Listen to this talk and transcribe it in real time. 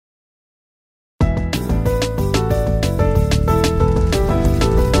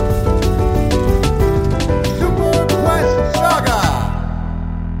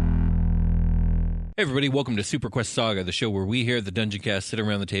Hey everybody, welcome to Super Quest Saga, the show where we here at the Dungeon Cast sit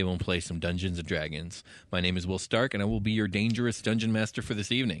around the table and play some Dungeons & Dragons. My name is Will Stark, and I will be your dangerous dungeon master for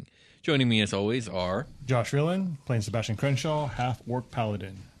this evening. Joining me as always are... Josh Rillen, playing Sebastian Crenshaw, half-orc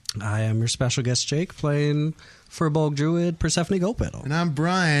paladin. I am your special guest, Jake, playing Furbolg Druid Persephone Goldpetal. And I'm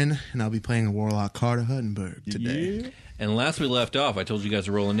Brian, and I'll be playing a Warlock Carter Huttenberg today. Yeah. And last we left off, I told you guys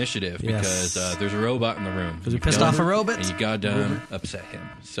to roll initiative because there's a robot in the room. Because we pissed off a robot? And you goddamn upset him.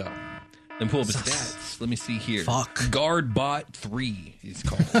 So, then pull up his stats. Let me see here. Fuck. Guardbot 3 he's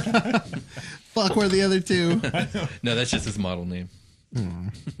called. Fuck, where are the other two? No, that's just his model name. Okay.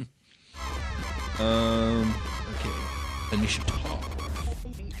 Initiative.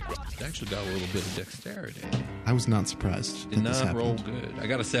 It actually got a little bit of dexterity. I was not surprised. Did that this not roll happened. good. I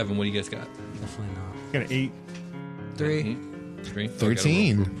got a 7. What do you guys got? Definitely not. Got an 8. 3. 3.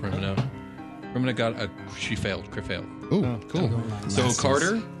 13. Primina got a... She failed. Crit failed. Oh, cool. So Last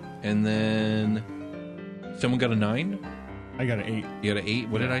Carter, and then... Someone got a 9? I got an 8. You got an 8?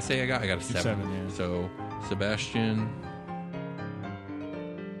 What did I say I got? I got a 7. 7, yeah. So, Sebastian...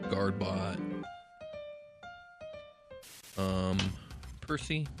 Guardbot...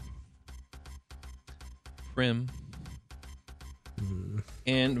 Percy... Prim...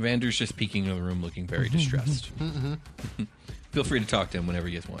 And Vander's just peeking in the room looking very distressed. Feel free to talk to him whenever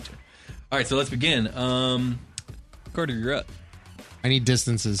you guys want to. All right, so let's begin. Carter, you're up. I need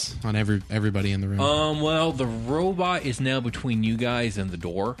distances on everybody in the room. Well, the robot is now between you guys and the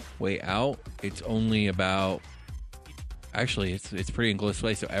door, way out. It's only about... Actually, it's pretty in close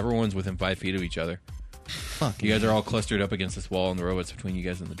place, so everyone's within 5 feet of each other. Fuck. You guys are all clustered up against this wall, and the robot's between you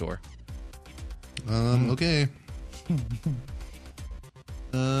guys and the door. Okay.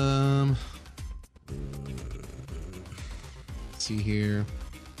 Let's see here.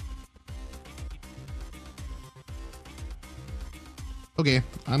 Okay,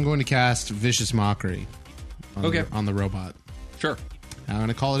 I'm going to cast Vicious Mockery on the robot. Sure. I'm going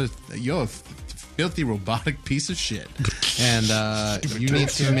to call it a filthy robotic piece of shit. And you need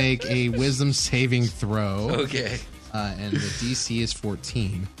to make a wisdom saving throw. Okay. And the DC is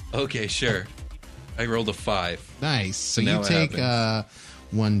 14. Okay, sure. I rolled a 5. Nice. So Now you what take happens?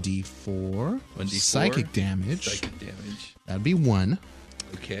 1d4 psychic damage. Psychic damage. That'd be 1.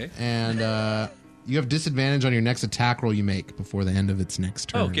 Okay. And you have disadvantage on your next attack roll you make before the end of its next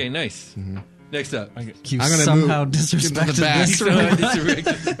turn. Okay, nice. Next up. You I'm gonna somehow move to the disrespected back. this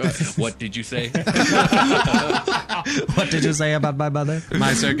room. What did you say? What did you say about my mother?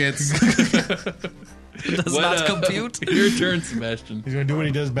 My circuits. Does not compute. Your turn, Sebastian. He's going to do what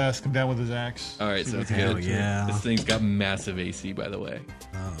he does best, come down with his axe. All right, sounds Hell good. yeah. This thing's got massive AC, by the way.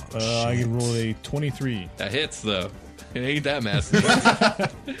 I can roll a 23. That hits, though. It ain't that massive.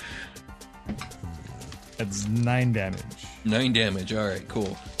 That's 9 damage. 9 damage. All right,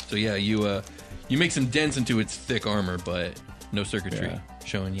 cool. So yeah, you make some dents into its thick armor, but no circuitry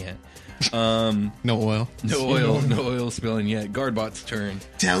showing yet. No oil. No oil spilling yet. Guardbot's turn.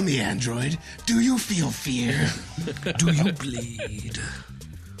 Tell me, android, do you feel fear? Do you bleed?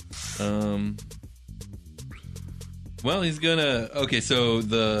 Well, he's gonna... Okay, so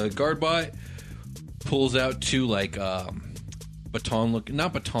the Guardbot pulls out 2, like, baton look...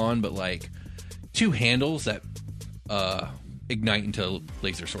 Not baton, but, like, 2 handles that ignite into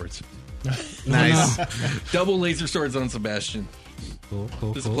laser swords. Nice. Double laser swords on Sebastian. Cool.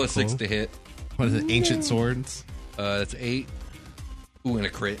 This is plus 6 to hit. What is it? Ancient swords? That's 8. Ooh, and a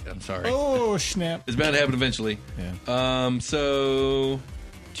crit. I'm sorry. Oh, snap. It's bound to happen eventually. Yeah. So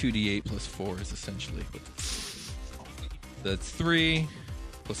 2d8 plus 4 is essentially... That's 3.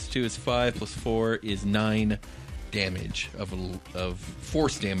 Plus 2 is 5. Plus 4 is 9 damage of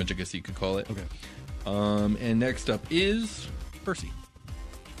force damage, I guess you could call it. Okay. And next up is Percy.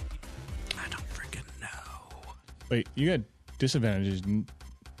 I don't freaking know. Wait, you got disadvantages.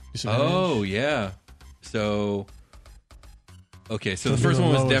 Oh, yeah. So... Okay, so the So first the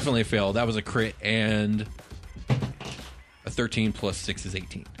one was lowest. definitely a fail. That was a crit, and a 13 plus 6 is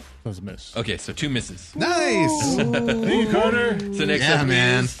 18. That was a miss. Okay, so 2 misses. Nice. Thank you, Carter. So next Yeah, up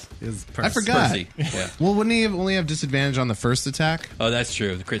man. is I forgot. Percy. Yeah. Well, wouldn't he only have disadvantage on the first attack? Oh, that's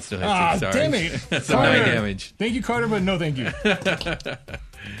true. The crit still hits. Ah, Sorry. damn it. That's a Carter. 9 damage. Thank you, Carter, but no thank you.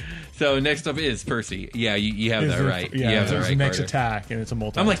 So next up is Percy. Yeah, you have that right. Yeah, you have it's that the right, next Carter. attack, and it's a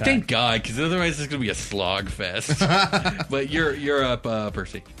multi I'm like, thank God, because otherwise it's going to be a slog fest. But you're up,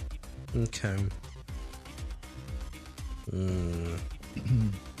 Percy. Okay.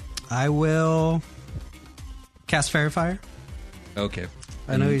 I will cast Fairy Fire. Okay.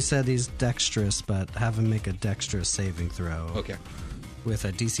 I know you said he's dexterous, but have him make a dexterous saving throw. Okay. With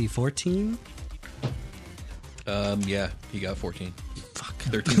a DC 14. Yeah, he got 14. Fuck.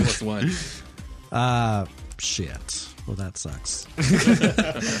 13 plus 1. Shit. Well, that sucks.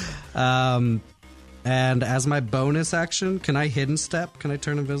 And as my bonus action, can I hidden step? Can I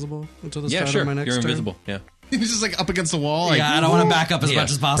turn invisible until the start of my next You're turn? invisible. Yeah. He's just like up against the wall. Like, Yeah, I don't want to back up as Yeah,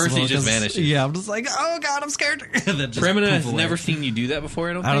 much as possible. Percy just 'cause- vanishes. Yeah, I'm just like, oh god, I'm scared. And then just Premina poof has away. never seen you do that before,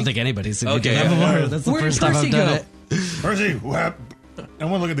 I don't think. I don't think anybody's seen me Okay, do that yeah. before. That's the Where did first time Percy I've done go? it. Percy, what? I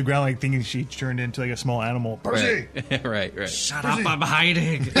want to look at the ground like thinking she turned into like a small animal. Percy! Right. right. Shut up, I'm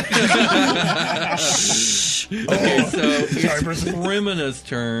hiding. Okay, so Sorry, Percy. Primina's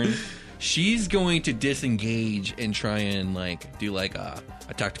turn. She's going to disengage and try and do a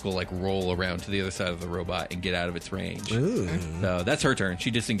tactical roll around to the other side of the robot and get out of its range. Ooh. So that's her turn.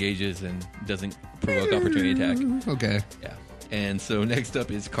 She disengages and doesn't provoke opportunity attack. okay. Yeah. And so next up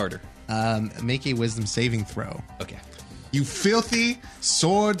is Carter. Make a wisdom saving throw. Okay. You filthy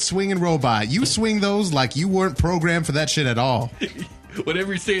sword swinging robot. You swing those like you weren't programmed for that shit at all. Whatever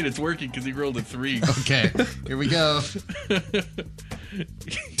you're saying, it's working because he rolled a 3. Okay, here we go.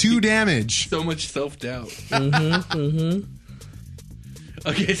 2 damage. So much self-doubt.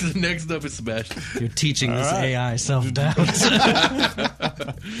 Okay, so next up is Sebastian. You're teaching this AI self-doubt.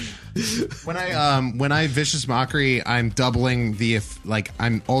 When I vicious mockery, I'm doubling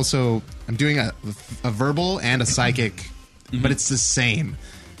I'm doing a verbal and a psychic, but it's the same.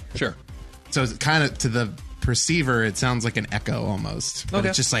 Sure. So it's kind of to the perceiver, it sounds like an echo almost, but Okay.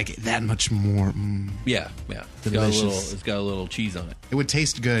 it's just like that much more. Yeah. Delicious. It's got a little cheese on it. It would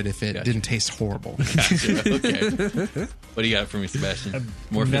taste good if it Gotcha. didn't taste horrible. Gotcha. Okay. What do you got for me, Sebastian?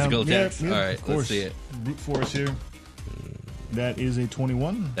 More physical Yeah, attacks? yeah, All right, of course. let's see it. Brute force here. That is a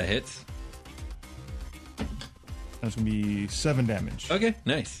 21. That hits. That's going to be 7 damage. Okay,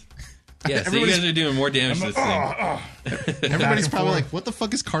 nice. Yeah, so you Everybody's- guys are doing more damage to this thing. Everybody's and probably forth. like, "What the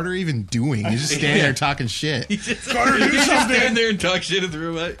fuck is Carter even doing?" He's just standing there talking shit, Carter, do Stand something! there and talk shit at the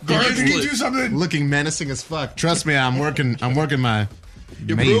robot. Carter, can you do something? looking menacing as fuck. Trust me, I'm working my.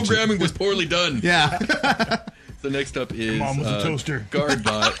 Your mage. programming was poorly done. Yeah. So next up is Mom was a toaster.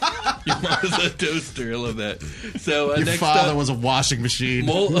 Guardbot. Your mom was a toaster. I love that. So Your next father up, was a washing machine.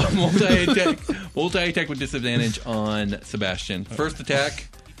 multi-attack with disadvantage on Sebastian. First attack,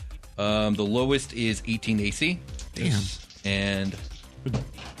 the lowest is 18 AC. Damn. And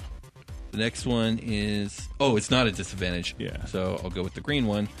the next one is... Oh, it's not a disadvantage. Yeah. So I'll go with the green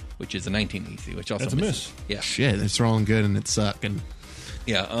one, which is a 19 AC, which also That's a misses. miss. Yeah. Shit, it's rolling good and it's sucking.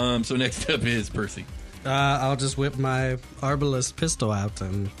 Yeah. So next up is Percy. I'll just whip my arbalist pistol out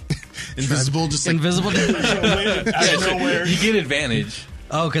and Invisible, just like invisible. Out of nowhere. You get advantage,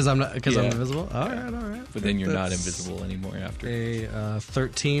 Oh, because I'm Yeah. invisible. All right. but then you're not That's invisible anymore after. A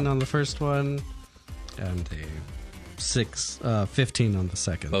 13 on the first one, and a 15 on the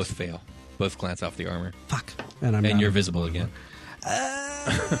second. Both fail. Both glance off the armor. Fuck. And I'm And not you're visible again.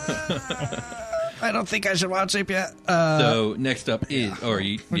 I don't think I should watch it yet. So next up is... Or do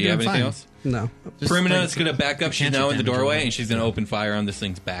you have doing anything fine. else? No. Primina is going to back up. She's cantrip now in the damage doorway, roll. and she's going to open fire on this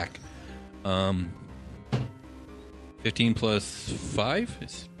thing's back. 15 plus 5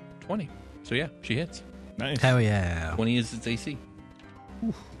 is 20. So yeah, she hits. Nice. Hell yeah. 20 is its AC.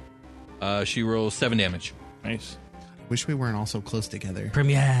 She rolls 7 damage. Nice. wish we weren't all so close together.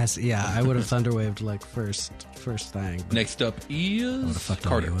 Yes. Yeah, I would have thunderwaved like first thing. but Next up is fucked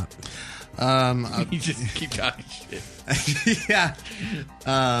all Carter. you up. You just keep talking shit. Yeah.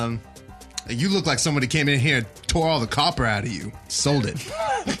 You look like somebody came in here and tore all the copper out of you. Sold it.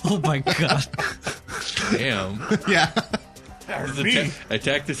 Oh my god. Damn. Yeah.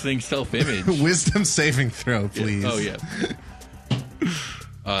 Attack this thing's self-image. Wisdom saving throw, please. Oh, yeah.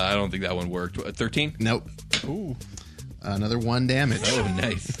 I don't think that one worked. 13? Nope. Ooh. Another 1 damage. Oh,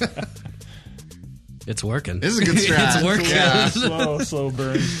 nice. It's working. This is a good strat. It's working. Yeah. Slow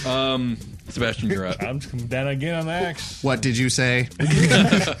burn. Sebastian, you're up. I'm just coming down again on the axe. What did you say?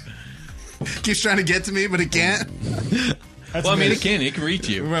 Keeps trying to get to me, but it can't. That's Well, I mean, miss. it can reach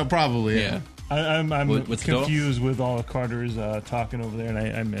you. Well, probably. Yeah. I'm What's the confused with all of Carter's talking over there,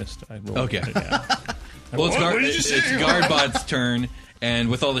 and I missed. I rolled Okay. it, yeah. Well, it's, What did you say? it's Guardbot's turn, and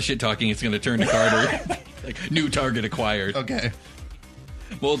with all the shit talking, it's going to turn to Carter. Like, new target acquired. Okay.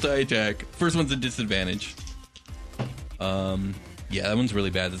 Multi-attack. First one's a disadvantage. Yeah, that one's really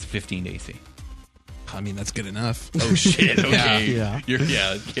bad. That's 15 AC. I mean, that's good enough. Oh, shit. Okay. Yeah.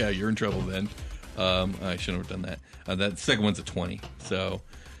 You're in trouble then. I shouldn't have done that. That second one's a 20. So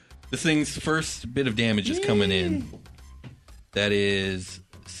this thing's first bit of damage is coming in. That is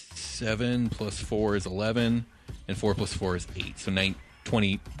 7 plus 4 is 11, and 4 plus 4 is 8. So 19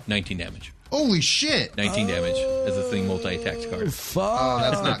 damage. Holy shit. 19 damage as the thing multi-attacks card. Fuck. Oh,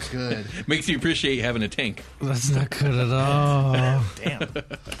 that's not good. Makes you appreciate having a tank. That's not good at all. Damn.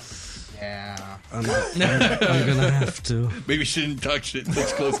 Yeah. I'm gonna have to. Maybe you shouldn't talk shit in such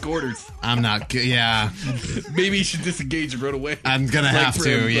close quarters. I'm not good. Yeah. Maybe you should disengage and run away. I'm going to have to.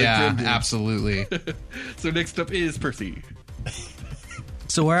 Prim, Yeah, did. absolutely. So next up is Percy.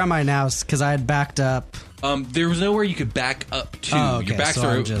 So where am I now? Because I had backed up. There was nowhere you could back up to. Oh, okay. Your backs so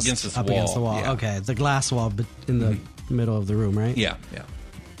are I'm just against this up wall. against the wall. Yeah. Okay, the glass wall in the middle of the room, right? Yeah.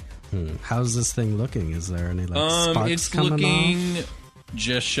 How's this thing looking? Is there any sparks It's coming looking off?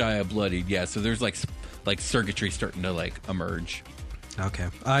 just shy of bloodied. Yeah, so there's like circuitry starting to emerge. Okay,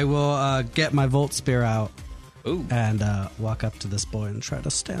 I will get my Volt Spear out Ooh. and walk up to this boy and try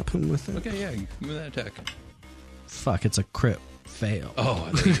to stab him with it. Okay, yeah, give me that attack. Fuck, it's a crit fail. Oh,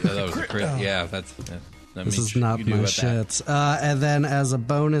 I thought that was a crit. Yeah, that This means is not you do my about that. shit. And then as a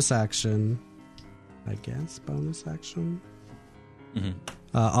bonus action, I guess bonus action,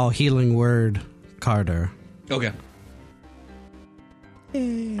 I'll healing word Carter. Okay.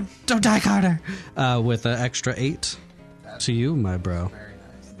 Don't die, Carter. With an extra 8 to you, my bro.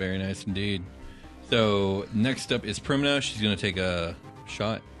 Very nice indeed. So next up is Primna. She's going to take a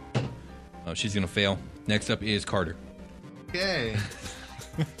shot. Oh, she's going to fail. Next up is Carter. Okay.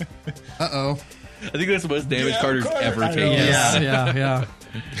 Uh-oh. I think that's the most damage Carter's ever I know. taken. Yeah.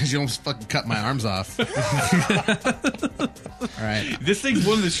 Because you almost fucking cut my arms off. All right. This thing's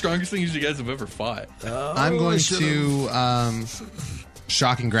one of the strongest things you guys have ever fought. I'm going to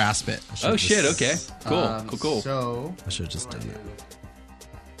shock and grasp it. Oh shit! Okay, cool. So, I should have just done it.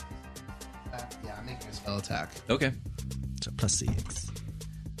 yeah, I'm making a spell attack. Okay, So plus 6.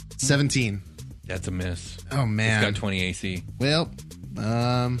 17. that's a miss. Oh, man. It's got 20 AC. Well,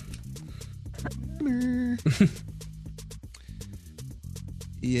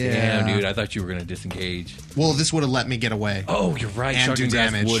 yeah. Damn, dude, I thought you were gonna disengage. Well, this would have let me get away Oh, you're right. and do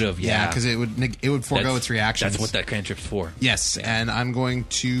damage. Would have, yeah, because it would forego its reactions. That's what that cantrip's for. Yes, and I'm going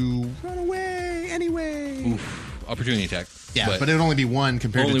to run away anyway. Oof. Opportunity attack. Yeah, but it would only be one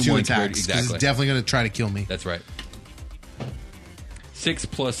compared Only to 2 one compared- attacks. 'Cause exactly. It's definitely going to try to kill me. that's right. 6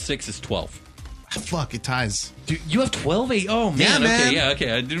 plus 6 is 12. Fuck, it ties. Dude, you have 12 8. Oh man. Yeah, man. Okay.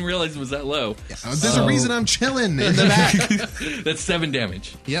 I didn't realize it was that low. There's a reason I'm chilling in the back. That's 7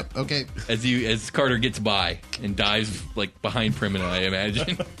 damage. Yep. Okay. As Carter gets by and dives behind Primina, I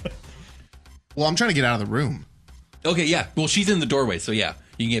imagine. Well, I'm trying to get out of the room. Okay, yeah. Well, she's in the doorway, so yeah,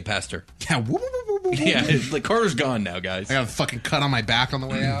 you can get past her. Yeah. Whoop, whoop, whoop, whoop, whoop. Yeah, Carter's gone now, guys. I got a fucking cut on my back on the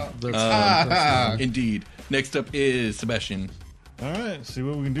way out. Indeed. Next up is Sebastian. All right, see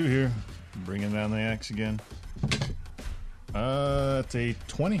what we can do here. Bringing down the axe again. It's a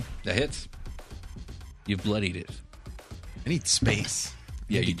 20. That hits. You've bloodied it. I need space.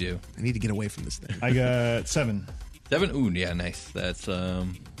 Yeah, you do. I need to get away from this thing. I got 7. 7. Ooh, yeah, nice. That's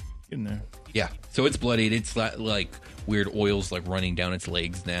In there. yeah. So it's bloodied. It's like weird oils running down its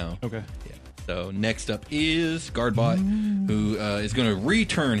legs now. Okay. Yeah. So next up is Guardbot, who is going to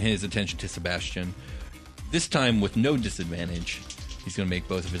return his attention to Sebastian. This time with no disadvantage. He's going to make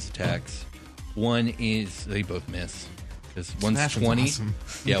both of his attacks. One is they both miss because one's Sebastian's 20. awesome.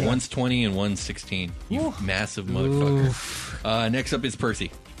 Yeah, one's 20 and one's 16. You massive motherfucker. Next up is Percy.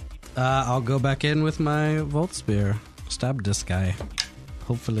 I'll go back in with my Volt Spear. Stab this guy.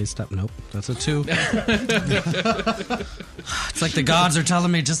 Hopefully stab. Nope, that's a 2. It's like the gods are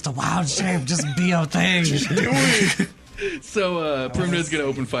telling me just a wild shape, just be a thing. So Primna's going to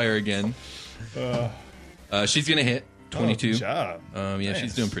open fire again. She's going to hit 22. Good job. Yeah, Nice.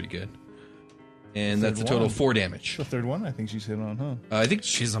 she's doing pretty good. And Third that's a total of one. 4 damage. The third one I think she's hit on, huh? I think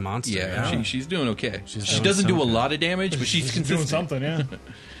She's a monster. Yeah, she's doing okay. She doing doesn't do a something. lot of damage, but she's doing consistent. something, yeah.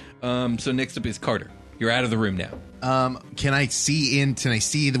 So next up is Carter. You're out of the room now. Can I see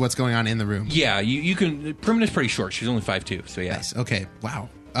what's going on in the room? Yeah, you can. Primna's pretty short. She's only 5'2", so yeah. Nice. Okay. Wow.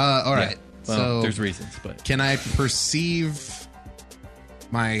 All right. Well, So there's reasons, but can I perceive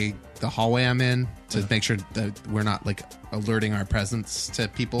the hallway I'm in to make sure that we're not alerting our presence to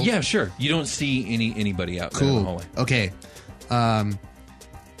people? yeah, sure. You don't see anybody out there in the Cool. hallway. Okay.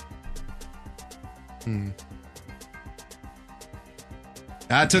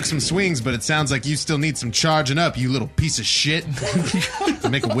 I took some swings, but it sounds like you still need some charging up, you little piece of shit.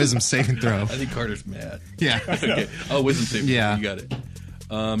 Make a wisdom saving throw. I think Carter's mad. Yeah. Okay. Oh, wisdom save. Yeah. You got it.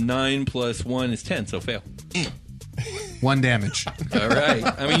 9 plus 1 is 10, so fail. 1 damage. All right.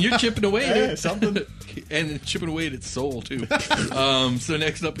 I mean, you're chipping away at Yeah, it. something. And chipping away at its soul, too. So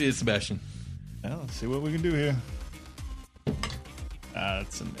next up is Sebastian. Well, let's see what we can do here.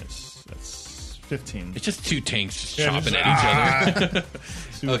 That's a miss. That's 15. It's just 2 tanks just Yeah, chopping just- at each other.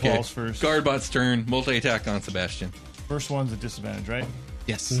 See who falls first. Guardbot's turn. Multi-attack on Sebastian. First one's a disadvantage, right?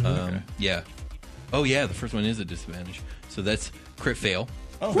 Yes. Yeah. Oh, yeah. The first one is a disadvantage. So that's crit fail.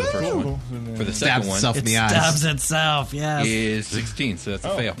 Oh, for the first cool. one. For the Stabs second one, itself in It the eyes. stabs itself. Yes. is 16, so that's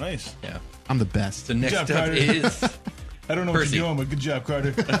a fail. Nice. Yeah. I'm the best. So next job, up Carter. is I don't know Percy. what you're doing, but good job,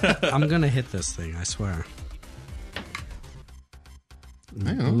 Carter. I'm gonna hit this thing. I swear.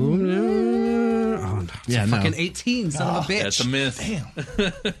 I know. Oh no! Yeah, no. Fucking 18, son of a bitch. that's a miss.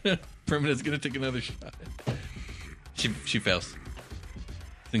 Damn. Permanent's gonna take another shot. She fails.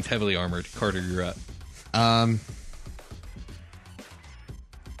 Thing's heavily armored. Carter, you're up.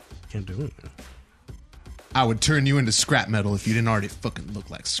 Can't do it. I would turn you into scrap metal if you didn't already fucking look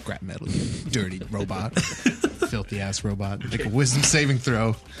like scrap metal, you dirty robot. Filthy ass robot. Make a wisdom saving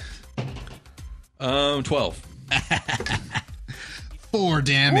throw. 12. 4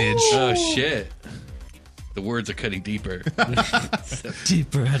 damage. Oh shit. The words are cutting deeper.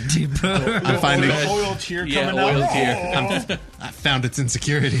 Deeper and deeper. I'm finding oil tear Yeah, coming out. oil tear. I found its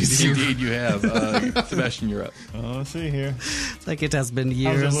insecurities. Indeed, you have. Sebastian, you're up. Oh, let's see here. It's like it has been How's it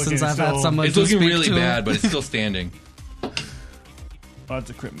years looking? since I've had Still- someone It's to looking speak really to. bad, but it's still standing. Oh, that's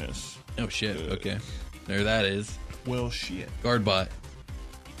a crit miss. Oh shit. Okay. There that is. Well, shit. Guard bot.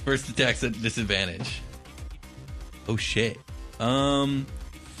 First attack's at disadvantage. Oh shit.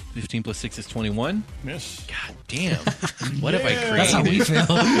 15 plus 6 is 21. Miss. God damn. What have I created? That's how we feel.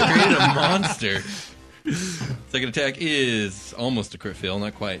 Created a monster. Second attack is almost a crit fail,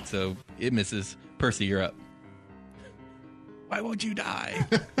 not quite, so it misses. Percy, you're up. Why won't you die?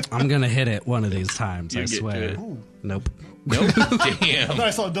 I'm gonna hit it one of these times. You I get to swear. it. Nope. Nope. I thought Damn. I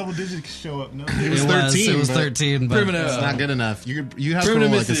saw double digits show up. No. It was It 13. was but 13, but Primina. It's not good enough. You have to Primina roll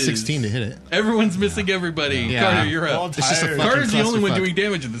like a misses. 16 to hit it. Everyone's missing everybody. Yeah. Carter, you're All up. It's just a tired. fucking Carter's the only one clusterfuck. doing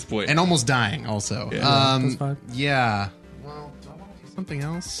damage at this point. And almost dying, also. Yeah. That's fine. Yeah. Well, do I want to do something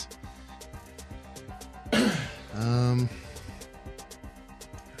else?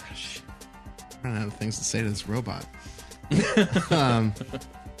 Gosh. I don't have things to say to this robot.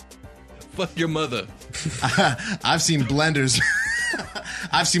 Fuck your mother. I've seen blenders.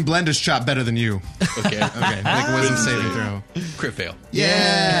 I've seen blenders chop better than you. Okay. Okay, make a wisdom saving throw. Crit fail.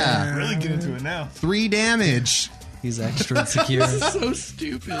 Yeah. Really get into it now. 3 damage. he's extra insecure. So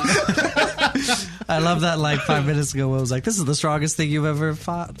stupid. I love that. Like 5 minutes ago, I was like, "This is the strongest thing you've ever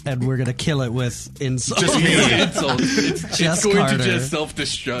fought," and we're gonna kill it with insult. Just me. It's Just going Carter. to just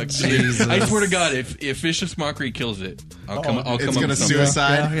self-destruct. Jesus. I swear to God, if Vicious Mockery kills it, I'll come It's up gonna with something.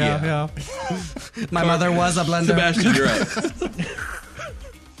 suicide. Yeah. My mother was a blender. Sebastian, you're up.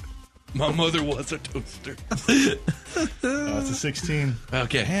 My mother was a toaster. It's a 16.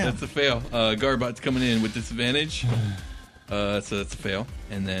 Okay, Damn. that's a fail. Garbot's coming in with disadvantage. So that's a fail.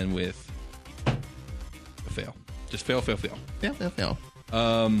 And then with a fail. Just fail. Fail.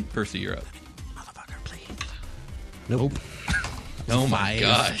 Percy, you're up. Motherfucker, please. Nope. Oh my 5.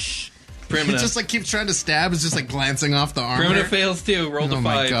 gosh. He Primina. just like keeps trying to stab. It's just like glancing off the armor. Primina fails too. Roll to Oh 5.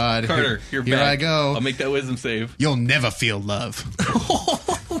 my God. Carter, you're Here back. I go. I'll make that wisdom save. You'll never feel love.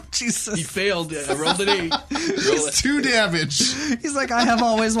 Jesus. He failed. I rolled an 8. Roll it. 2 damage. He's like, I have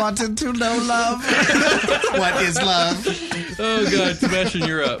always wanted to know love. What is love? Oh god, Sebastian,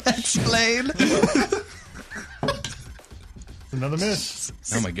 you're up. Explain. Another miss.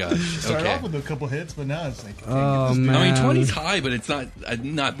 Oh my gosh. Started Okay. off with a couple hits, but now it's like, Oh man. I mean, 20's high, but it's not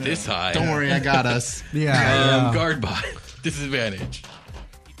this high. Don't worry, I got us. Yeah. Guard bot. Disadvantage.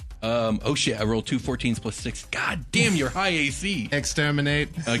 Oh shit, I rolled 2 14s plus 6. God damn, you're high AC. Exterminate.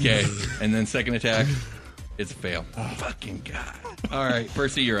 Okay, and then second attack, it's a fail. Fucking god. Alright,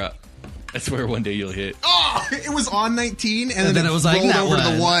 Percy, you're up. I swear one day you'll hit. Oh, it was on 19, and then it was like rolled that over to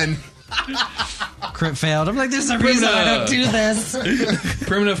the one. 1. Crit failed. I'm like, there's a reason I don't do this.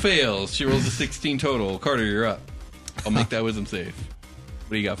 Primina fails. She rolls a 16 total. Carter, you're up. I'll make that wisdom save. What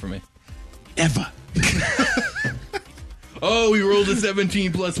do you got for me? Ever. Oh, we rolled a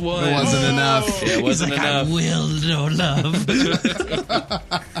 17 plus 1. It wasn't enough. Yeah, it wasn't I enough. will know love.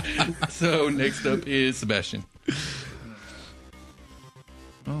 So next up is Sebastian.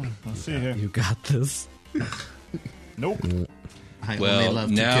 oh, let's see here. You got this. Nope. I only Well, love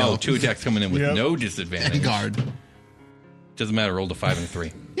to now kill. 2 attacks coming in with Yep. no disadvantage. And guard. Doesn't matter. Rolled a 5 and a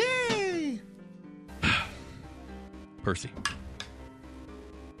 3. Yay! Percy.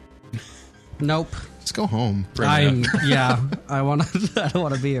 Nope. Let's go home. I want to. I don't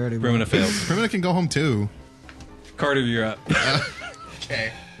want to be here anymore. Primina fails. Primina can go home too. Carter, you're up.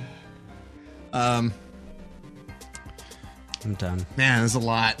 Okay. I'm done. Man, there's a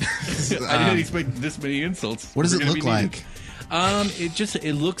lot. I didn't expect this many insults. What does We're it gonna look be like? needed.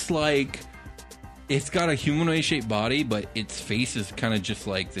 It looks like it's got a humanoid shaped body, but its face is kind of just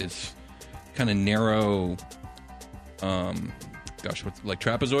like this kind of narrow what's like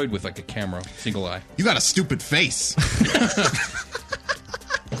trapezoid with like a camera, single eye. You got a stupid face.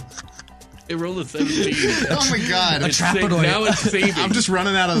 It rolled a 17. Oh my god! Now it's saving. I'm just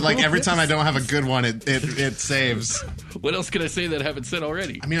running out of like every time I don't have a good one, it saves. What else can I say that I haven't said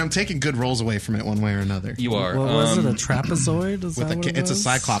already? I mean, I'm taking good rolls away from it one way or another. You are. What was it? A trapezoid? Is that what it It's a was?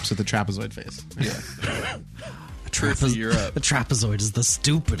 cyclops with a trapezoid face. Yeah. You're up. A trapezoid is the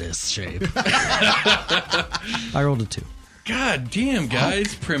stupidest shape. I rolled a 2. God damn,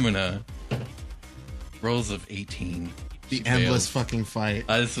 guys. Primina. Rolls of 18. The She endless failed. fucking fight.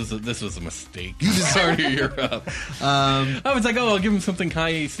 This was a mistake. Sorry, you're up. I was like, I'll give him something high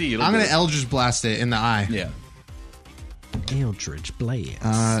AC. I'm going to Eldritch Blast it in the eye. Yeah. Eldritch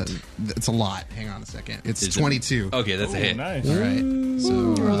Blast. It's a lot. Hang on a second. It's 22. Okay, that's a hit. Nice. All right.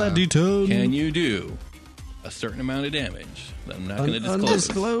 So Roll that D10. Can you do a certain amount of damage that I'm not going to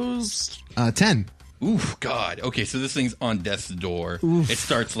disclose? Undisclosed. 10. Oof, God. Okay, so this thing's on death's door. It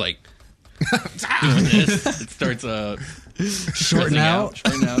starts like doing this. It starts Shorten out.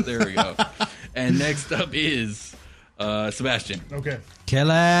 Shorten out. There we go. And next up is Sebastian. Okay.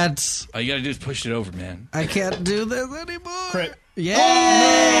 Kill it. All you got to do is push it over, man. I can't do this anymore. Crit.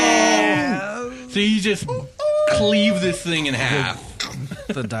 Yeah. So you just cleave this thing in half.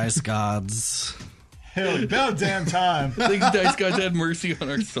 The dice gods. Hell, about damn time. These dice gods had mercy on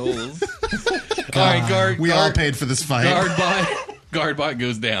our souls. All right, guard. We all paid for this fight. Guardbot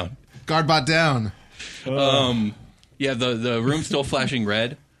goes down. Guardbot down. Yeah, the room's still flashing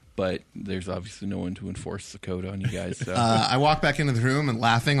red, but there's obviously no one to enforce the code on you guys. So. I walk back into the room and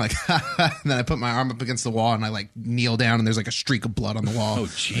laughing like, and then I put my arm up against the wall and I like kneel down and there's like a streak of blood on the wall. Oh,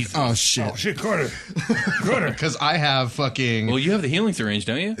 Jesus. Oh shit. Oh, shit, Carter. Carter. Because I have fucking. Well, you have the healing syringe,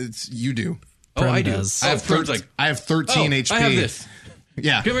 don't you? You do. Oh, I do. does. I have Prim's I have 13 HP. I have this.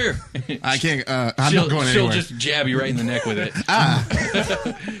 Yeah. Come here. I can't. I'm not going She'll anywhere. just jab you right in the neck with it.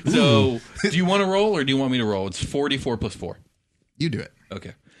 So, do you want to roll or do you want me to roll? It's 44 plus 4. You do it.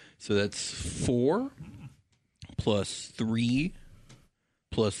 Okay. So that's 4 plus 3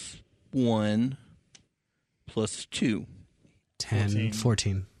 plus 1 plus 2. 10,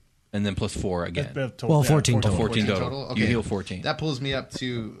 14. And then plus 4 again. Well, 14 total. 14 total. Okay. You heal 14. That pulls me up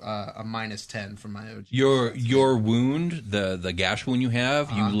to a minus 10 from my OG. Your wound, the gash wound you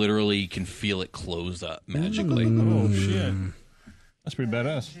have, you literally can feel it close up magically. Oh, shit. That's pretty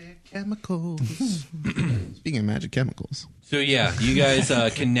badass. Chemicals. Speaking of magic chemicals. So yeah, you guys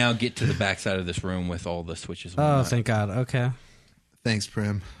can now get to the backside of this room with all the switches. and Oh, whatnot. thank God. Okay. Thanks,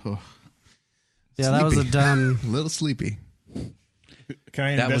 Prim. Oh, Yeah, that was a Sleepy. dumb. a little sleepy. Can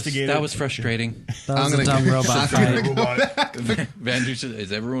I That was investigate that it? was frustrating. That was I'm a gonna dumb go- robot Shotgun. fight. Vander says,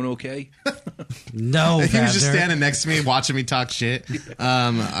 "Is everyone okay?" No, He was just Vander. standing next to me watching me talk shit.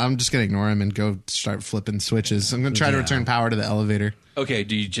 I'm just going to ignore him and go start flipping switches. I'm going to try to return power to the elevator. Okay,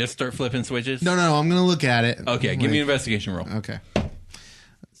 do you just start flipping switches? No, I'm going to look at it. Okay, give me an investigation roll. Okay.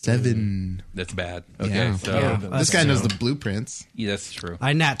 7. That's bad. Okay, Yeah. so Yeah. This guy knows the blueprints. yeah, that's true.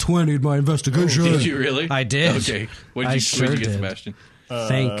 I nat 20'd my investigation. Did you really? I did. Okay, what I did you, sure what'd you get, did. Sebastian?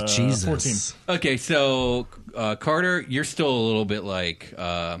 Thank Jesus. 14. Okay, so Carter, you're still a little bit like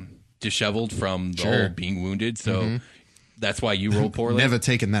disheveled from the whole being wounded, so that's why you roll poorly. Never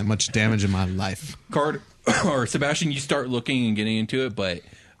taken that much damage in my life. Carter or Sebastian, you start looking and getting into it, but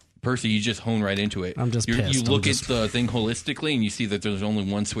Percy, you just hone right into it. I'm just You pissed. look at the thing holistically, and you see that there's only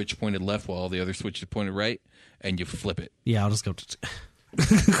one switch pointed left, while all the other switches pointed right, and you flip it. Yeah, I'll just go.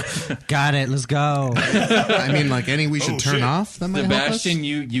 Got it. Let's go. I mean, like any we should turn shit. off. That might help us? Sebastian,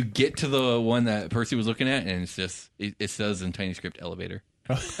 you get to the one that Percy was looking at, and it's just it says in tiny script elevator.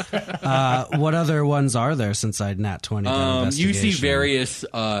 What other ones are there since I'd nat 20? You see various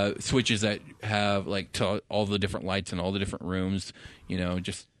switches that have like to all the different lights in all the different rooms. You know,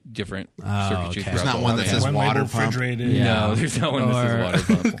 just different circuitry. okay. throughout There's not the one whole that thing. says One water label pump. refrigerated. Yeah. No, there's not one that says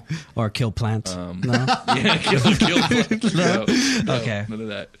water pump. or kill plant. No, Yeah, kill. No, Okay. none of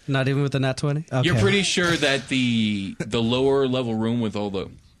that. not even with the nat 20. Okay. You're pretty sure that the lower level room with all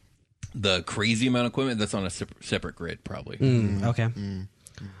the crazy amount of equipment that's on a separate grid, probably. Okay.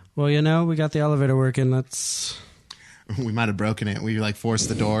 Well, you know, we got the elevator working. Let's. We might have broken it. We like forced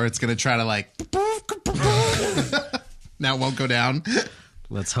the door. It's going to try to like. Now it won't go down.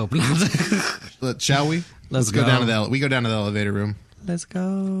 Let's hope not. Shall we? Let's go go. down to we go down to the elevator room. Let's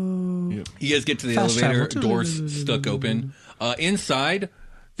go. You guys get to the Fast elevator, travel. doors stuck open. Inside,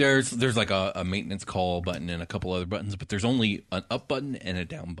 there's like a maintenance call button and a couple other buttons, but there's only an up button and a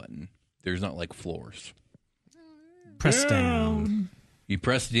down button. There's not like floors. Press down. You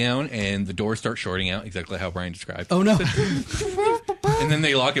press down and the doors start shorting out, exactly how Brian described. Oh no. And then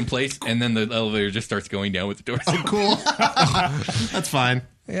they lock in place, and then the elevator just starts going down with the doors. Cool. That's fine.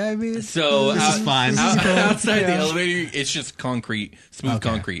 Yeah, I mean, So This is fine. outside the elevator, it's just concrete, smooth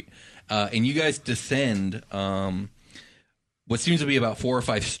concrete. and you guys descend what seems to be about 4 or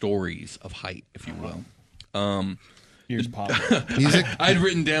 5 stories of height, if you will. Ears pop. Music, I'd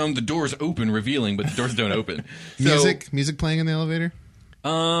written down the doors open, revealing, but the doors don't open. So, music playing in the elevator.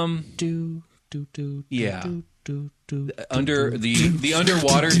 Yeah. Under the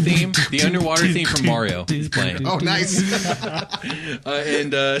underwater theme, from Mario is playing. Oh, nice.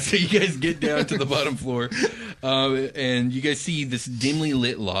 So you guys get down to the bottom floor, and you guys see this dimly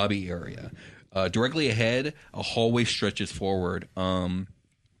lit lobby area. Directly ahead, a hallway stretches forward. Do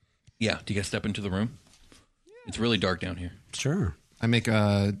you guys step into the room? It's really dark down here. Sure. I make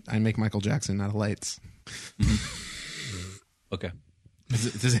Michael Jackson out of lights. Okay.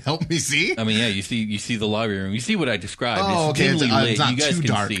 Does it help me see? I mean, yeah, you see the lobby room. You see what I described. Oh, it's okay. dimly lit. It's not You guys too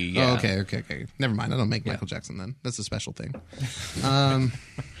can dark. see. Yeah. Oh, okay. Never mind. I don't make Michael Jackson then. That's a special thing.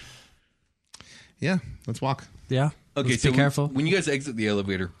 Yeah, let's walk. Yeah. Okay, Let's so be careful. When you guys exit the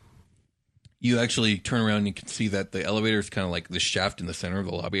elevator, you actually turn around and you can see that the elevator is kind of like the shaft in the center of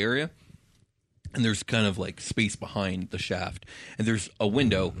the lobby area. And there's kind of like space behind the shaft. And there's a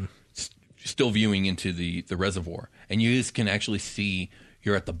window still viewing into the reservoir. And you guys can actually see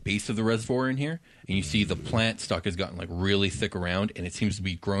you're at the base of the reservoir in here. And you see the plant stock has gotten like really thick around. And it seems to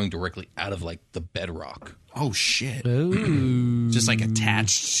be growing directly out of like the bedrock. Oh shit! Ooh. Just like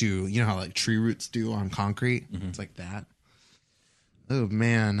attached to, you know how like tree roots do on concrete. It's like that. Oh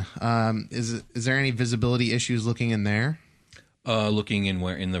man, is there any visibility issues looking in there? Looking in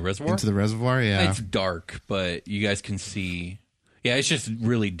where? In the reservoir? Into the reservoir, yeah. It's dark, but you guys can see. Yeah, it's just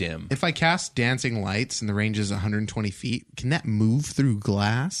really dim. If I cast dancing lights and the range is 120 feet, can that move through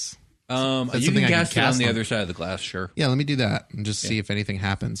glass? You something can I cast it on the on. other side of the glass, sure. Yeah, let me do that and just see if anything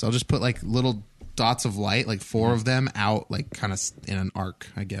happens. I'll just put like little dots of light, like 4 of them out, like kind of in an arc,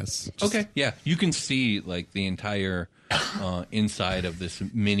 I guess. Okay, yeah. You can see like the entire inside of this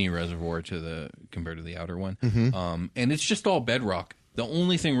mini reservoir compared to the outer one. And it's just all bedrock. The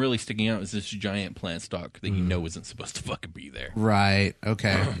only thing really sticking out is this giant plant stock that you know isn't supposed to fucking be there. Right.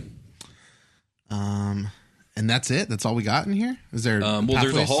 Okay. And that's it? That's all we got in here? Is there well,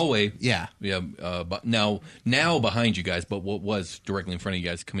 there's a pathways? hallway. Yeah. Yeah. But now behind you guys, but what was directly in front of you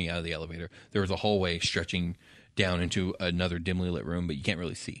guys coming out of the elevator, there was a hallway stretching down into another dimly lit room, but you can't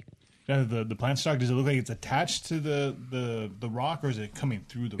really see. The plant stock, does it look like it's attached to the rock, or is it coming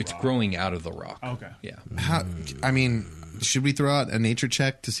through the rock? It's growing out of the rock. Okay. Yeah. How, I mean, should we throw out a nature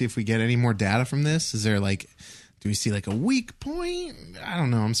check to see if we get any more data from this? Is there like, do we see like a weak point? I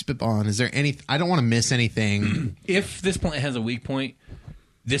don't know. I'm spitballing. Is there any? I don't want to miss anything. If this plant has a weak point,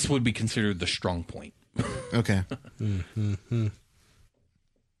 this would be considered the strong point. Okay. It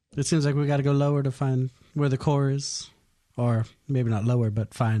seems like we got to go lower to find where the core is. Or maybe not lower,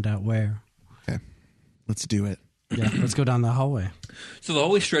 but find out where. Okay. Let's do it. Yeah, let's go down the hallway. So the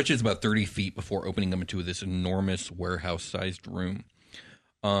hallway stretches about 30 feet before opening up into this enormous warehouse-sized room.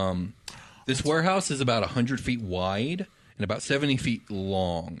 This warehouse is about 100 feet wide and about 70 feet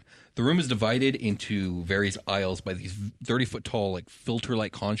long. The room is divided into various aisles by these 30-foot tall, like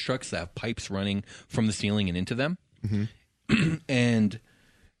filter-like constructs that have pipes running from the ceiling and into them. And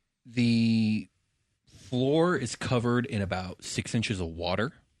the floor is covered in about 6 inches of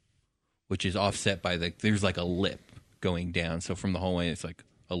water, which is offset by there's like a lip going down. So from the hallway, it's like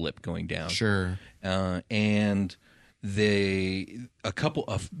a lip going down. Sure. And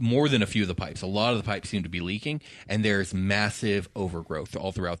more than a few of the pipes, a lot of the pipes seem to be leaking, and there's massive overgrowth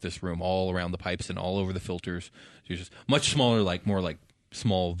all throughout this room, all around the pipes and all over the filters. There's just much smaller, like more like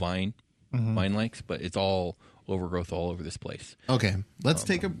small vine-likes, but it's all overgrowth all over this place. Okay, let's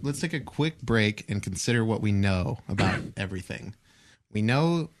take a quick break and consider what we know about everything. We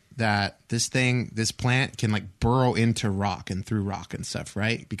know that this plant can like burrow into rock and through rock and stuff,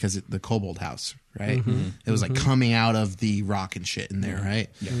 right? Because the kobold house, right? It was like coming out of the rock and shit in there, right?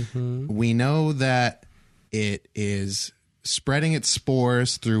 Yeah. We know that it is spreading its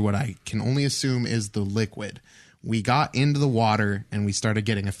spores through what I can only assume is the liquid. We got into the water and we started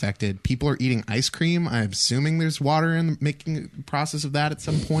getting affected. People are eating ice cream. I'm assuming there's water in the making process of that at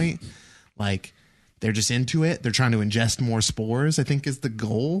some point. Like, they're just into it. They're trying to ingest more spores, I think is the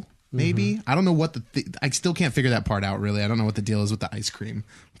goal, maybe. I don't know what I still can't figure that part out, really. I don't know what the deal is with the ice cream.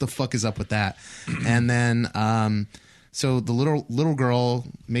 What the fuck is up with that? And then, so the little girl,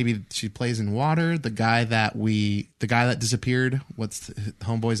 maybe she plays in water. The guy that disappeared, what's the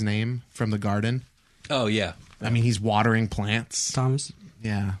homeboy's name from the garden? Oh, yeah. I mean, he's watering plants. Thomas?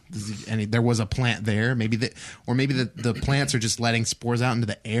 Yeah. There was a plant there. Maybe the plants are just letting spores out into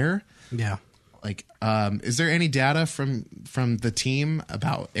the air. Yeah. Like, is there any data from the team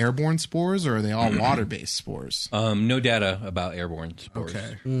about airborne spores, or are they all water-based spores? No data about airborne spores.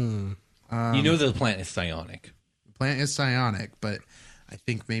 Okay. You know the plant is psionic. The plant is psionic, but I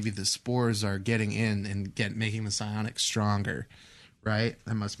think maybe the spores are getting in and making the psionic stronger, right?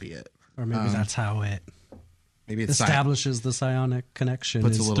 That must be it. Or maybe that's how it Maybe it's establishes the psionic connection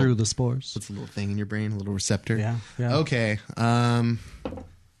Puts a is little- through the spores. Puts a little thing in your brain, a little receptor. Yeah. Okay.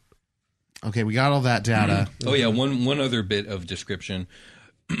 Okay, we got all that data. Oh yeah, one other bit of description.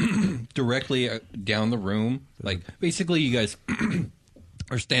 Directly down the room, like basically you guys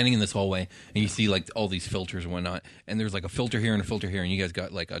are standing in this hallway and you see like all these filters and whatnot, and there's like a filter here and a filter here, and you guys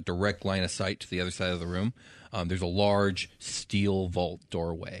got like a direct line of sight to the other side of the room. There's a large steel vault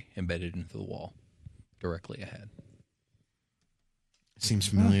doorway embedded into the wall directly ahead. Seems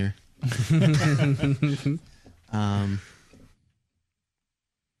familiar.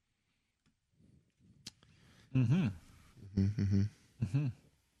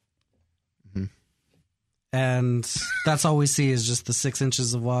 And that's all we see is just the 6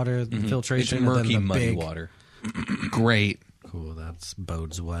 inches of water, the It's filtration, murky, and then the muddy big water. Great. Cool, that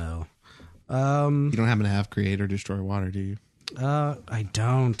bodes well. You don't happen to have create or destroy water, do you? I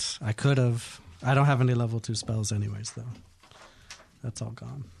don't. I could have. I don't have any level 2 spells anyways, though. That's all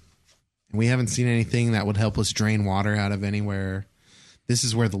gone. We haven't seen anything that would help us drain water out of anywhere. This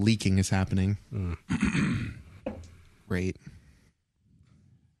is where the leaking is happening. Great.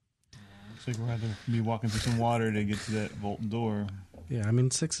 Looks like we're going to be walking through some water to get to that vault door. Yeah, I mean,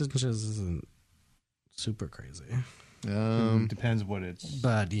 6 inches isn't super crazy. Depends what it's.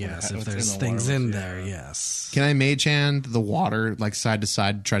 But yes, if what's there's in the things water, in yeah. there, yes. Can I mage hand the water like side to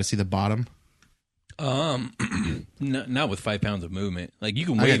side, try to see the bottom? Not with 5 pounds of movement. Like you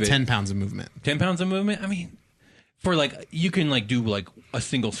can I wave got it. 10 pounds of movement. 10 pounds of movement. I mean, for like you can like do like a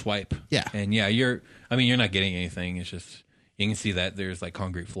single swipe. Yeah. And yeah, you're not getting anything. It's just you can see that there's like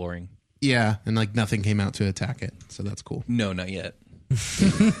concrete flooring. Yeah, and like nothing came out to attack it, so that's cool. No, not yet.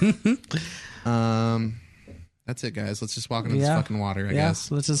 That's it, guys. Let's just walk into this fucking water, I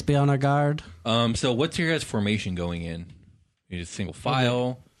guess. Let's just be on our guard. So what's your guys' formation going in? You just single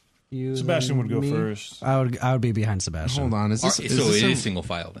file. You, Sebastian then would go me? first. I would be behind Sebastian. Hold on. Is this, So is this it a, is single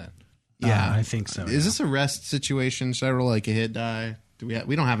file then. Yeah, I think so. Is this a rest situation? Should I roll like a hit die?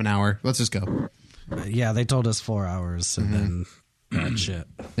 We don't have an hour. Let's just go. Yeah, they told us 4 hours, and then that shit.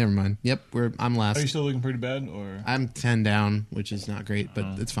 Never mind. Yep, I'm last. Are you still looking pretty bad, or? I'm 10 down, which is not great,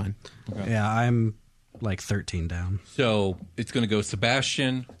 but it's fine. Yeah, I'm like 13 down. So it's going to go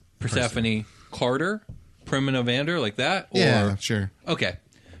Sebastian, Persephone, Carter, Primina, Vander, like that? Or, Yeah, sure. Okay.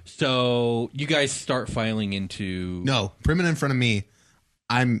 So you guys start filing into... No, Primina in front of me.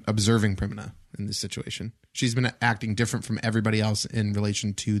 I'm observing Primina in this situation. She's been acting different from everybody else in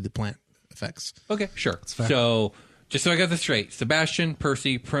relation to the plant effects. Okay, sure. fair. So just so I got this straight, Sebastian,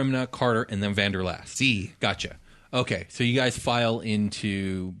 Percy, Primina, Carter, and then Vander last. C. Gotcha. Okay, so you guys file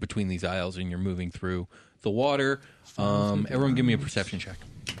into between these aisles and you're moving through the water. Everyone give me a perception check.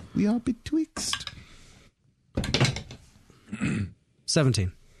 We are betwixt.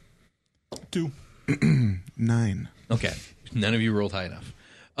 17. 2. 9. Okay, none of you rolled high enough.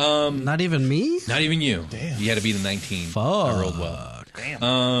 Not even me? Not even you. Damn. You had to beat a 19. Fuck. I rolled well.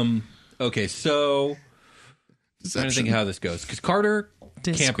 Damn. Okay, so I'm trying to think how this goes. Because Carter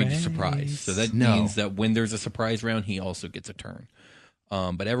can't be Disgrace. surprised. So that No. means that when there's a surprise round, he also gets a turn.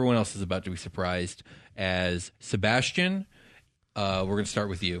 But everyone else is about to be surprised. As Sebastian, we're going to start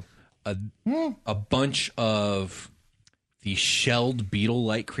with you. A bunch of the shelled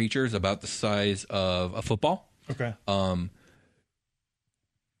beetle-like creatures about the size of a football. Okay.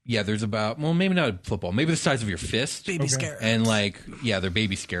 Yeah, there's about, well, maybe not a football, maybe the size of your fist. Baby scarab. And like, yeah, they're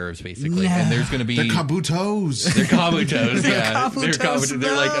baby scarabs basically. And there's going to be They're kabutos. they're kabutos. Yeah, kabutos,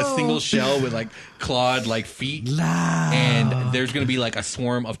 They're like a no. single shell with like clawed like feet. Nah. And there's going to be like a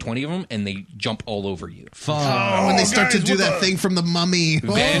swarm of 20 of them, and they jump all over you. Oh, when they start to guys, do what that the- thing from the mummy.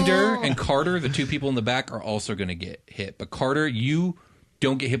 Vander Oh. and Carter, the two people in the back, are also going to get hit. But Carter, you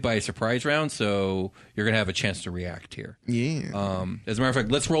don't get hit by a surprise round, so you're going to have a chance to react here. Yeah. As a matter of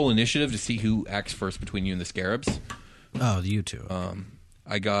fact, let's roll initiative to see who acts first between you and the scarabs. Oh, you two.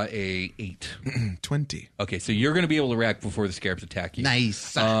 I got a 8. 20. Okay, so you're going to be able to react before the scarabs attack you.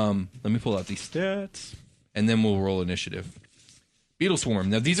 Nice. Let me pull out these stats, and then we'll roll initiative. Beetle swarm.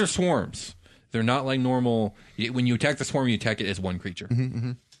 Now, these are swarms. They're not like normal. When you attack the swarm, you attack it as one creature.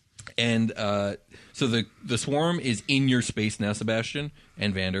 And so the swarm is in your space now, Sebastian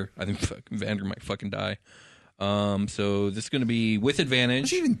and Vander. I think Vander might fucking die. So this is going to be with What's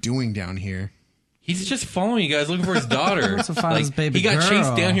advantage. he even doing down here? He's just following you guys, looking for his daughter. To find his baby he got girl.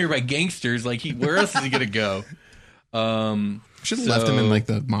 chased down here by gangsters. Like, where else is he gonna go? Should have left him in like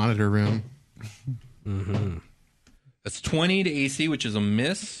the monitor room. That's 20 to AC, which is a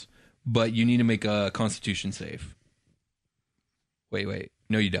miss, but you need to make a Constitution save. Wait.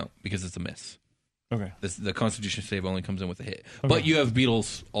 No, you don't, because it's a miss. Okay. The Constitution save only comes in with a hit. Okay. But you have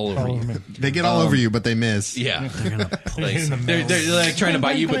beetles all over you. They get all over you, but they miss. Yeah. They're gonna Like, they're like trying to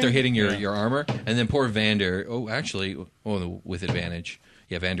bite you, but they're hitting your armor. And then poor Vander. With advantage.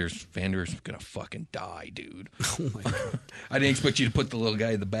 Yeah, Vander's gonna fucking die, dude. Oh my god. I didn't expect you to put the little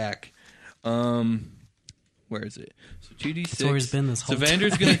guy in the back. Where is it? So 2d6. It's always been this whole So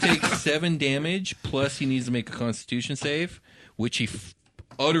Vander's going to take 7 damage, plus he needs to make a Constitution save, which he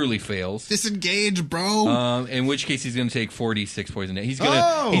utterly fails. Disengage, bro. In which case he's going to take 4d6 poison damage.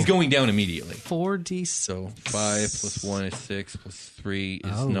 He's going down immediately. 4d6. So 5 plus 1 is 6, plus 3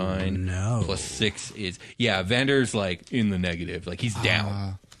 is 9, no. plus 6 is... Yeah, Vander's like in the negative. Like he's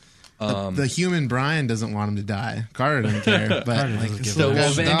down. The human Brian doesn't want him to die. Carter doesn't care. But So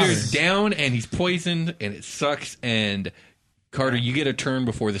Vander's down and he's poisoned and it sucks. And Carter, you get a turn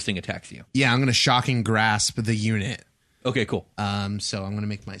before this thing attacks you. Yeah, I'm going to shocking grasp the unit. Okay, cool. So I'm going to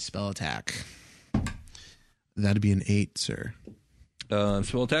make my spell attack. That'd be an 8, sir.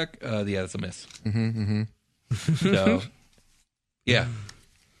 Spell attack? Yeah, that's a miss. So, yeah.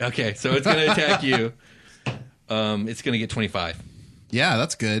 Okay, so it's going to attack you. It's going to get 25. Yeah,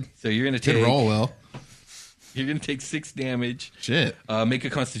 that's good. So you're going to take... Good roll, Will. You're going to take 6 damage. Shit. Make a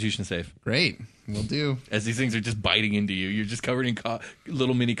Constitution save. Great. Will do. As these things are just biting into you. You're just covered in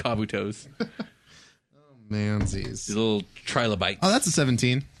little mini kabutos. Mansies. These little trilobites. Oh, that's a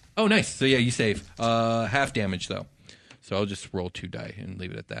 17. Oh, nice. So yeah, you save. Half damage, though. So I'll just roll 2 die and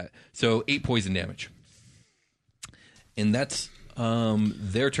leave it at that. So 8 poison damage. And that's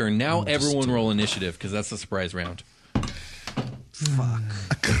their turn. Now everyone roll initiative, because that's the surprise round. Fuck.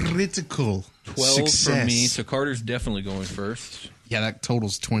 A critical 12 success. for me, so Carter's definitely going first. Yeah, that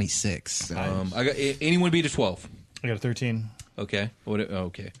totals 26. I got anyone beat a 12? I got a 13. Okay.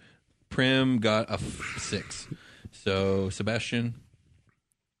 Okay. Prim got a 6. So Sebastian,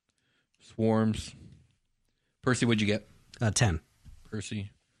 Swarms, Percy, what'd you get? 10.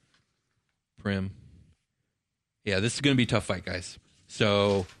 Percy, Prim. Yeah, this is going to be a tough fight, guys.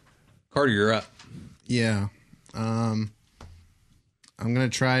 So Carter, you're up. Yeah. I'm going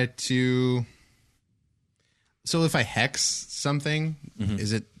to try to... So if I hex something,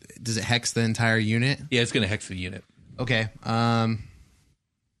 does it hex the entire unit? Yeah, it's going to hex the unit. Okay.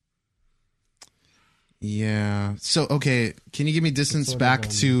 Yeah. So, okay. Can you give me distance back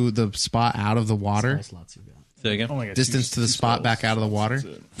to the spot out of the water? Slots you got. Say again? Oh my God, Distance to the spot spells. back out of the water?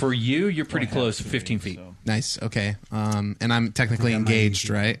 That's it. For you, you're pretty I close, have 15 three, feet. so. Nice. Okay. And I'm technically I might engaged,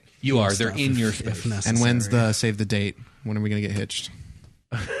 need right? You are. They're Stuff in your if space. necessary. And when's the save the date? When are we going to get hitched?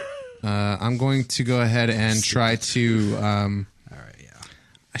 I'm going to go ahead and try to... All right,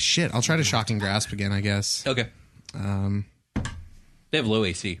 yeah. Shit, I'll try to shocking grasp again, I guess. Okay. They have low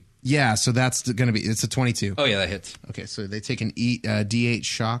AC. Yeah, so that's going to be... It's a 22. Oh, yeah, that hits. Okay, so they take an D8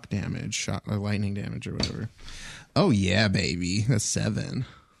 shock damage, or lightning damage or whatever. Oh, yeah, baby. That's 7.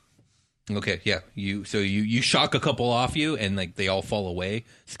 Okay, yeah. You shock a couple off you, and like they all fall away,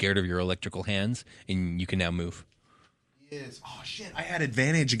 scared of your electrical hands, and you can now move. Yes. Oh, shit. I had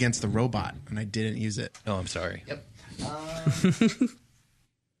advantage against the robot, and I didn't use it. Oh, I'm sorry. Yep. Yeah,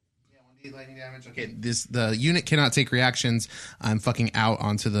 1d8 lightning damage. Okay, the unit cannot take reactions. I'm fucking out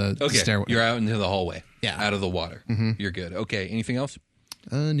onto the stairway. You're out into the hallway. Yeah. Out of the water. You're good. Okay, anything else?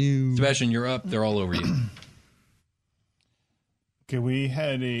 No. Sebastian, you're up. They're all over you. Okay, we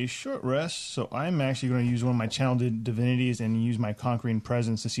had a short rest, so I'm actually going to use one of my channeled divinities and use my conquering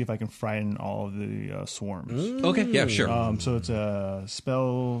presence to see if I can frighten all of the swarms. Okay, yeah, sure. So it's a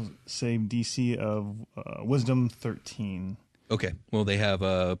spell save DC of Wisdom 13. Okay, well, they have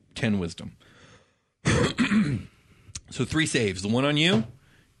 10 wisdom. So 3 saves. The one on you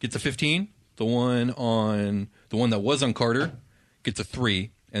gets a 15. The one that was on Carter gets a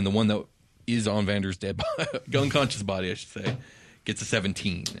 3. And the one that is on Vander's dead unconscious body, I should say, gets a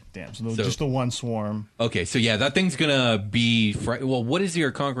 17. Damn, so just the one swarm. Okay, so yeah, that thing's gonna be... Well, what does your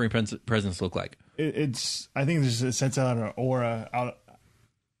conquering presence look like? I think it sends out an aura, out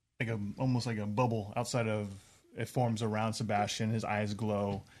like almost like a bubble outside of... It forms around Sebastian. His eyes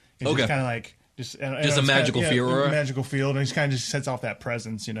glow. It's Okay. just kind of like... Just a magical field, a magical field, and he kind of just sets off that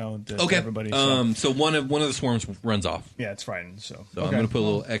presence, to Okay. everybody. So one of the swarms runs off. Yeah, it's frightened. So I'm going to put a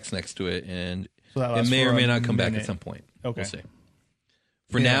little X next to it, and So that it lasts may or for may a not come back at minute. some point. Okay. We'll see.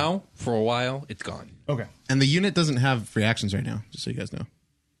 For now, for a while, it's gone. Okay. And the unit doesn't have reactions right now, just so you guys know.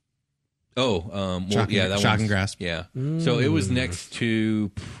 Yeah, that Shock one's, and grasp. Yeah. So it was next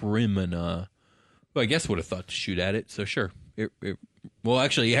to Primina. Well, I guess would have thought to shoot at it. So sure. Well,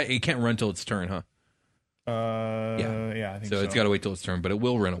 actually, it can't run till its turn, huh? Yeah, I think so. So it's got to wait till its turn, but it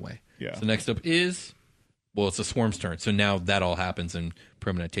will run away. Yeah. So next up is, it's a swarm's turn. So now that all happens, and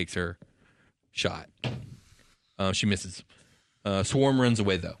Primina takes her shot. She misses. Swarm runs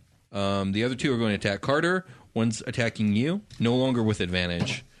away, though. The other two are going to attack Carter. One's attacking you, no longer with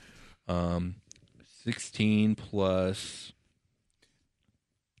advantage. 16 plus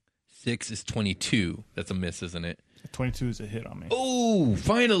 6 is 22. That's a miss, isn't it? 22 is a hit on me. Oh,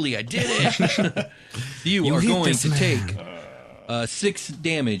 finally, I did it. you are going to take 6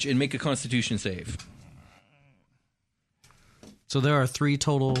 damage and make a Constitution save. So there are 3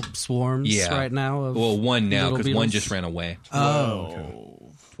 total swarms right now? Well, 1 now, because 1 beetles? just ran away.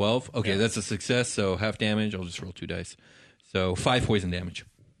 Oh, 12? Okay, that's a success, so half damage. I'll just roll 2 dice. So 5 poison damage.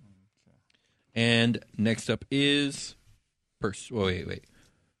 And next up is... wait.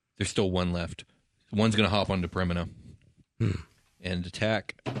 There's still 1 left. One's going to hop onto Primina and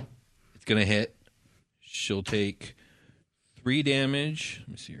attack. It's going to hit. She'll take 3 damage. Let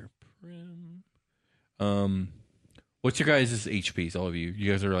me see here. What's your guys' HPs, all of you?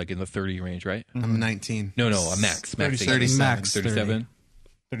 You guys are like in the 30 range, right? I'm 19. No, a max. 37. Max 37?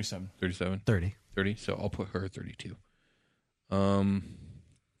 37. 37? 30. 30, so I'll put her at 32.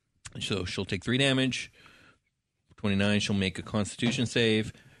 So she'll take 3 damage. 29, she'll make a Constitution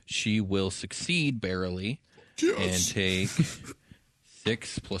save. She will succeed barely and take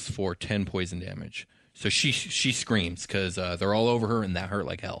 6 plus 4, 10 poison damage. So she screams because they're all over her and that hurt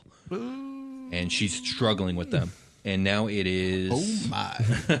like hell. And she's struggling with them. And now it is... Oh, my.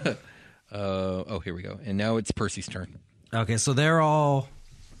 here we go. And now it's Percy's turn. Okay, so they're all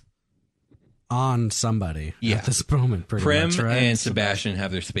on somebody at this moment, pretty much, right? and Sebastian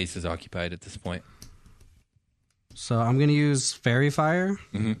have their spaces occupied at this point. So I'm going to use Fairy Fire.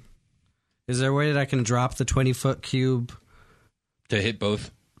 Mm-hmm. Is there a way that I can drop the 20-foot cube To hit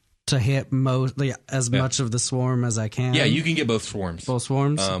both? to hit much of the swarm as I can? Yeah, you can get both swarms. Both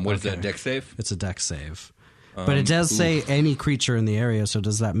swarms? What is that, dex save? It's a dex save. But it does say any creature in the area, so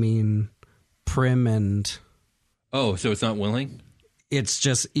does that mean Prim and... Oh, so it's not willing? It's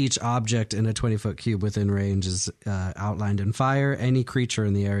just each object in a 20-foot cube within range is outlined in fire. Any creature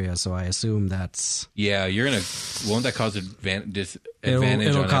in the area, so I assume that's... Yeah, you're going to... Won't that cause disadvantage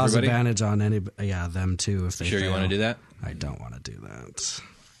It'll on cause everybody? advantage on them too if they Sure fail. you want to do that? I don't want to do that.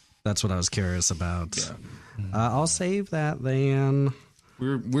 That's what I was curious about. Yeah. I'll save that then.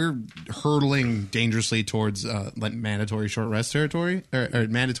 We're hurtling dangerously towards mandatory short rest territory or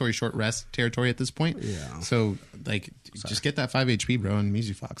mandatory short rest territory at this point. Yeah. So just get that 5 HP, bro, and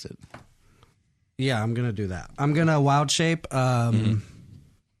Music Fox it. Yeah, I'm gonna do that. I'm gonna wild shape into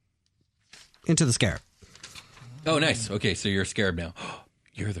the scarab. Oh, nice. Okay, so you're a scarab now.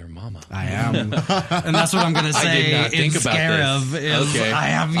 You're their mama. I am, and that's what I'm gonna say. I did not think about scarab this. is, Okay.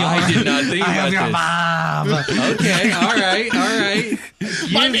 I did not think about your this. mom. Okay, all right.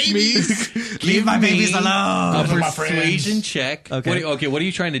 My babies! Leave my babies alone. A Those are my persuasion friends. check. Okay. What are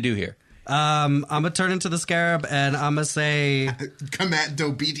you trying to do here? I'm gonna turn into the scarab, and I'm gonna say Command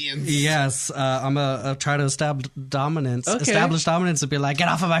obedience. yes. I'm gonna try to establish dominance. Okay. Establish dominance and be like, get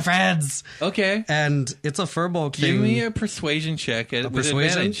off of my friends. Okay. And it's a furball thing. Give me a persuasion check with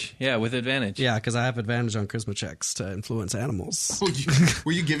persuasion? advantage. Yeah, with advantage. Yeah, because I have advantage on charisma checks to influence animals. Oh,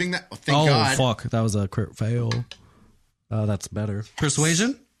 were you giving that? Thank God. Fuck! That was a crit fail. That's better.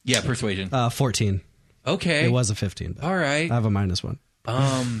 Persuasion? Yeah, persuasion. 14. Okay. It was a 15. All right. I have a -1.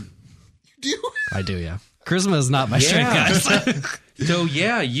 Do I do, yeah. Charisma is not my strength, guys. So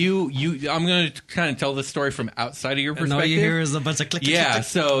yeah, I'm going to kind of tell this story from outside of your perspective. And all you hear is a bunch of click. Yeah,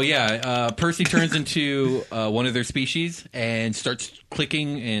 so Percy turns into one of their species and starts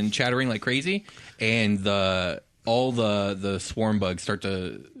clicking and chattering like crazy, and all the swarm bugs start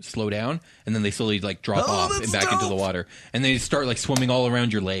to slow down, and then they slowly drop off and back into the water, and they start swimming all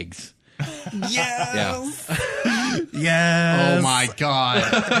around your legs. Yes. Yeah. Yes. Oh my God.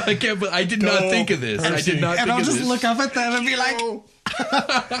 I can't. But I did not think of this. I did not. And think I'll of just this. look up at them and be like,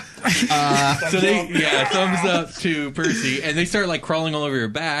 So thumbs up to Percy, and they start crawling all over your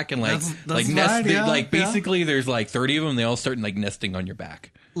back and That's nest. right, yeah, Basically, there's 30 of them. They all start nesting on your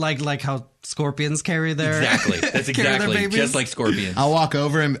back. like how scorpions carry their Exactly. That's carry their exactly babies? just like scorpions. I'll walk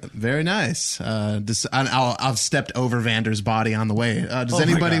over and very nice. I've stepped over Vander's body on the way. Does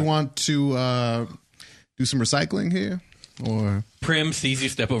anybody want to do some recycling here? Or Prim sees you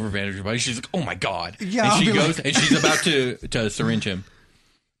step over Vander's body. She's like, "Oh my god!" Yeah, and I'll she be goes and she's about to syringe him.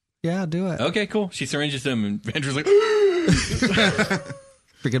 Yeah, do it. Okay, cool. She syringes him, and Vander's like,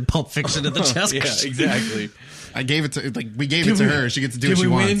 Freaking Pulp Fiction in the chest. Yeah, exactly. I gave it to we gave it to her. She gets to do what she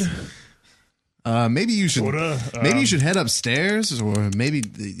wants. Maybe you should. Maybe you should head upstairs, or maybe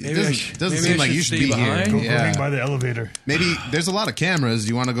it doesn't seem like you should be here. Go me by the elevator. Maybe there's a lot of cameras.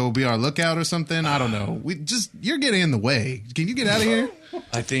 You want to go be our lookout or something? I don't know. You're getting in the way. Can you get out of here?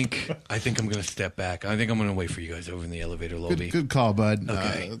 I think I'm gonna step back. I think I'm gonna wait for you guys over in the elevator lobby. Good call, bud.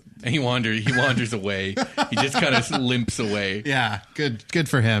 Okay. And he wanders away. He just kind of limps away. Yeah, good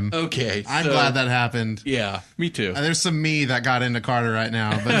for him. Okay. I'm glad that happened. Yeah, me too. There's some me that got into Carter right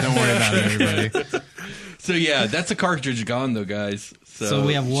now, but don't worry about it, everybody. So yeah, that's a cartridge gone though, guys. So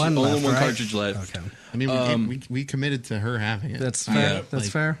we have one only left, one right? cartridge left. Okay. I mean, we committed to her having it. That's fair. Yeah, That's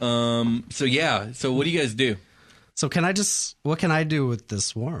fair. So yeah. So what do you guys do? So what can I do with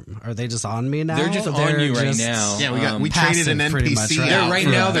this sworm? Are they just on me now? They're just on you right now. Yeah, we traded an passive, pretty NPC much, right? out Right for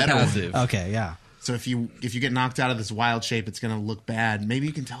a now they're better one. passive. Okay, yeah. So if you get knocked out of this wild shape, it's going to look bad. Maybe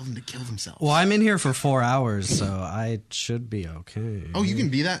you can tell them to kill themselves. Well, I'm in here for 4 hours, so I should be okay. Oh, you can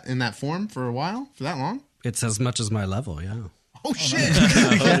be that in that form for a while? For that long? It's as much as my level, yeah. Oh, shit.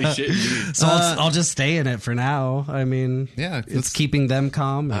 Holy shit, dude. So I'll just stay in it for now. I mean, Yeah, it's keeping them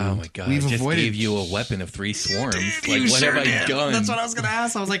calm. And Oh my god! We've I just avoided- gave you a weapon of 3 swarms. You Like what sure have I did. done? That's what I was going to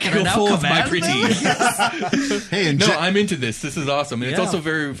ask. I was like, can I Kill now full of my command them? pretties. Hey, and No, Jet- I'm into this. This is awesome. And it's Yeah. also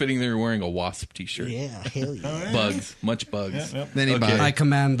very fitting that you're wearing a wasp t-shirt. Yeah, hell yeah. Bugs, much bugs. Yep. Anybody. I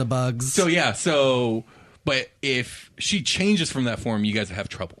command the bugs. So yeah, but if she changes from that form, you guys have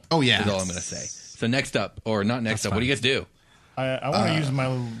trouble. Oh, yeah. Is all I'm gonna say. So next up, or not next up, what do you guys do? I want to use my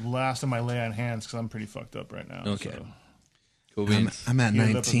last of my lay on hands because I'm pretty fucked up right now. Okay. So. Cool beans. I'm at Healed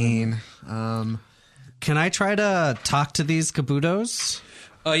up a 19. Can I try to talk to these kabutos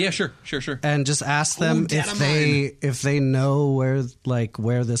Yeah, sure. and just ask them if they know where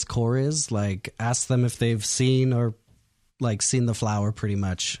this core is? Like, ask them if they've seen the flower pretty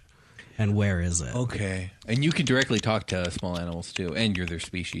much, and where is it? Okay. And you can directly talk to small animals too, and you're their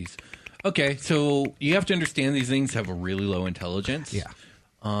species. Okay, so you have to understand these things have a really low intelligence. Yeah.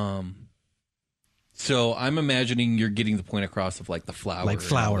 So I'm imagining you're getting the point across of like the flower. Like and all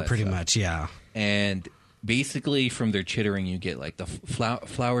flower, that pretty stuff. much, yeah. And basically from their chittering, you get like the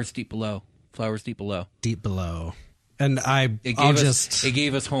flowers deep below. Flowers deep below. Deep below. And It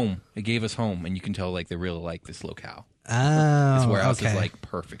gave us home. It gave us home, and you can tell like they really like this locale. Oh, This warehouse okay. is like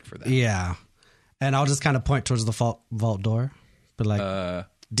perfect for that. Yeah. And I'll just kind of point towards the vault door, but like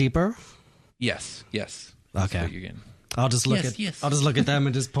deeper. Yes. That's Okay. what you're getting. I'll just look Yes. I'll just look at them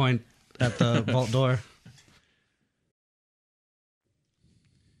and just point at the vault door.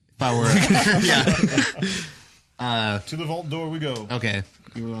 If I were. Yeah. To the vault door we go. Okay.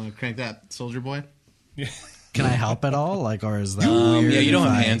 You want to crank that, soldier boy? Yeah. Can I help at all? Like, or is that weird? Yeah, you don't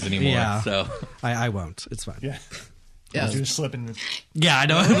if have I- hands anymore. Yeah, So I won't. It's fine. Yeah. Yeah. You're just slipping. Yeah, I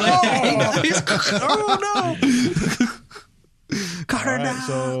know. Oh no! Carter, All right,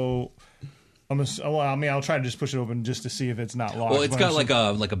 no! so I'll try to just push it open just to see if it's not locked. well, it's got like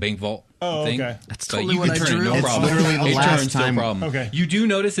a bank vault thing. okay. That's But totally you what can I turn it, drew. no It's problem. literally the It last turns, time- no problem. Okay. You do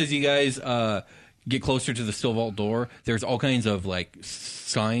notice as you guys get closer to the still vault door, there's all kinds of like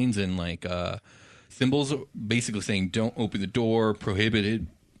signs and like symbols basically saying don't open the door, prohibited,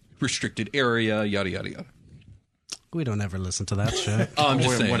 restricted area, yada yada yada. We don't ever listen to that shit. I'm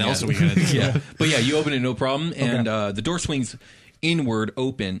just saying. What yeah. else are we going to do? Yeah, but yeah, you open it no problem, and the door swings inward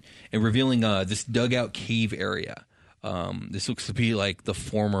open and revealing this dugout cave area. This looks to be like the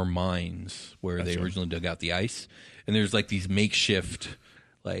former mines where they originally dug out the ice, and there's like these makeshift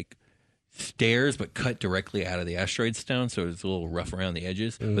like stairs, but cut directly out of the asteroid stone, so it's a little rough around the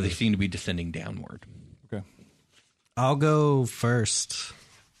edges, but they seem to be descending downward. Okay. I'll go first.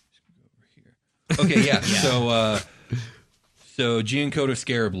 Okay, yeah. So Giancoda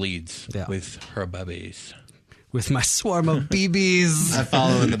Scarab leads Yeah. with her bubbies. With my swarm of BBs. I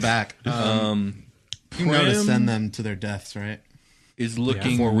follow in the back. You know to send them to their deaths, right? Is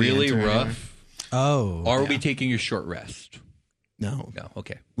looking Before we really enter rough. Oh. Are we taking a short rest? No. No.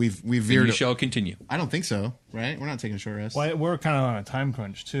 Okay. We've Then veered. you shall continue. I don't think so, right? We're not taking a short rest. Well, we're kind of on a time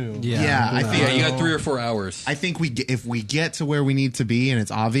crunch too. Yeah, I think Yeah, you got 3 or 4 hours. I think if we get to where we need to be and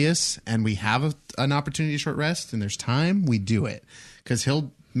it's obvious and we have an opportunity to short rest and there's time, we do it because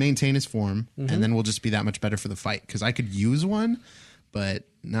he'll maintain his form and then we'll just be that much better for the fight. Because I could use one, but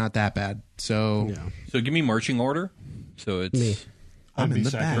not that bad. So Yeah. So give me marching order. So it's Me. I'm I'd in be the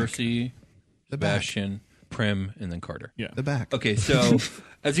second. back. Percy, The back. Sebastian, Prim, and then Carter. Yeah. The back. Okay, so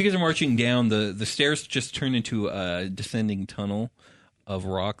as you guys are marching down, the stairs just turn into a descending tunnel of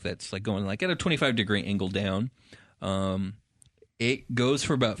rock that's like going like at a 25-degree angle down. It goes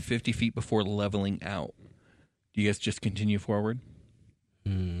for about 50 feet before leveling out. Do you guys just continue forward?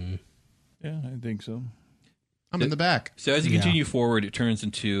 Yeah, I think so. I'm in the back. So as you continue forward, it turns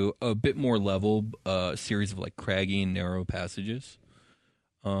into a bit more level, series of like craggy and narrow passages.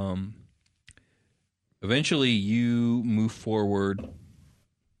 Eventually, you move forward,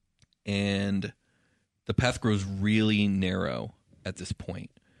 and the path grows really narrow at this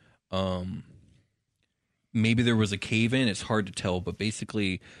point. Maybe there was a cave in. It's hard to tell, but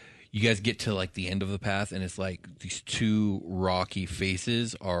basically, you guys get to like the end of the path, and it's like these two rocky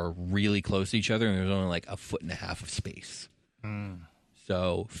faces are really close to each other, and there's only like 1.5 feet of space.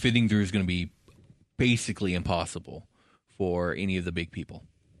 So fitting through is going to be basically impossible for any of the big people.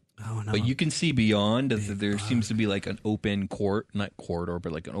 Oh, no. But you can see beyond. There seems to be like an open not corridor,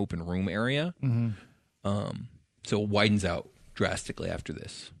 but like an open room area. So it widens out drastically after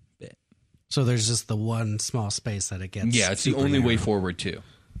this bit. So there's just the one small space that it gets. Yeah, it's the only way forward too.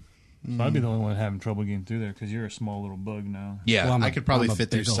 So I'd be the only one having trouble getting through there because you're a small little bug now. Yeah, Well, I could probably I'm a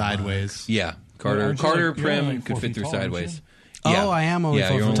fit through big old sideways. yeah. Carter, Aren't you Carter, like- you're only Prim like could 4 fit feet through tall, aren't sideways. Oh, Yeah. I am only yeah,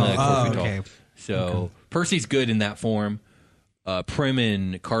 4 you're feet only tall. like 4 Oh, feet tall. okay. So Percy's good in that form. Prim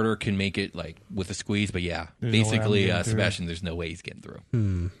and Carter can make it like with a squeeze, but yeah, There's no way I'm basically getting through. Sebastian, there's no way he's getting through.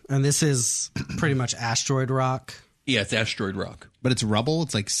 And this is pretty much asteroid rock. Yeah, it's asteroid rock. But it's rubble.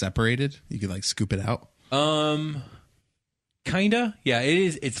 It's like separated. You could like scoop it out. Kinda. Yeah, it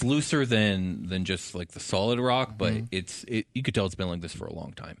is. It's looser than just like the solid rock, but you could tell it's been like this for a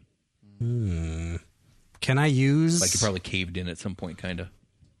long time. Can I use Like it probably caved in at some point, kinda.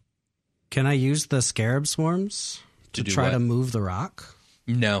 Can I use the scarab swarms to do try what? to move the rock?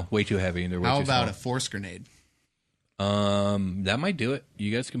 No, way too heavy. They're way How too about a small. force grenade? That might do it.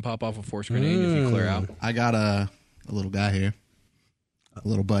 You guys can pop off a force grenade if you clear out. I got a little guy here, a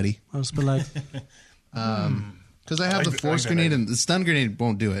little buddy. I'll just be like, Because I have the I force got grenade it. and the stun grenade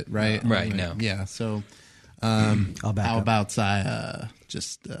won't do it, right? Right, no. Yeah. So, I'll back how up. about I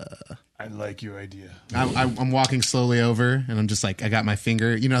just I like your idea. I'm walking slowly over and I'm just like I got my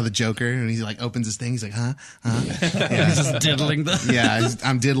finger, you know, the Joker, and he like opens his thing. He's like, huh? He's just diddling the. Yeah,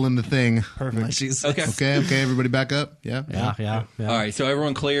 I'm diddling the thing. Perfect. She's Okay. Okay, everybody back up. Yeah. Yeah. All right, so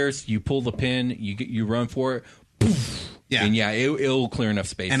everyone clears. You pull the pin. You run for it. Yeah. And yeah, it'll clear enough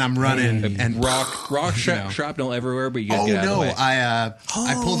space. And I'm running and rock shrapnel everywhere, but you guys Oh get out of no! the way. I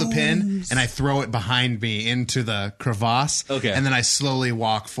pull the pin and I throw it behind me into the crevasse. Okay. And then I slowly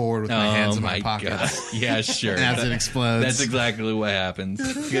walk forward with my hands in my pockets. God. Yeah, sure. As it explodes. That's exactly what happens.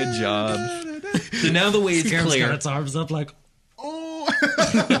 Good job. So now the way it's Scarab's got clear. its arms up like,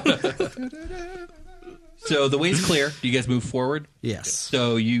 So the way it's clear. Do you guys move forward? yes.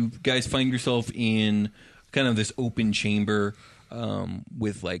 So you guys find yourself in kind of this open chamber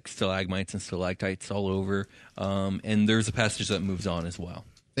with like stalagmites and stalactites all over, and there's a passage that moves on as well.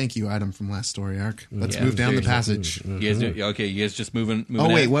 Thank you, item from last story arc. Let's Yeah, move down the seriously. passage. You guys okay? You guys just moving Oh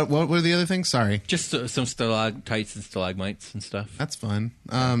wait, ahead? what were the other things? Sorry, Just some stalactites and stalagmites and stuff. that's fun.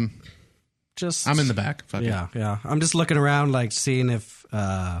 Just I'm in the back. Fuck it. Yeah. I'm just looking around, like seeing if,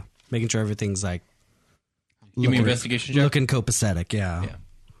 making sure everything's like. You mean investigation check? Looking copacetic, yeah. Yeah.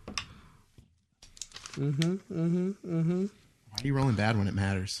 Why are you rolling bad when it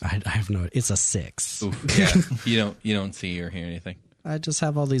matters? I have no. It's a 6. Oof, yeah. You don't see or hear anything. I just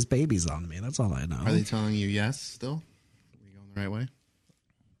have all these babies on me. That's all I know. Are they telling you yes still? Are we going the right way?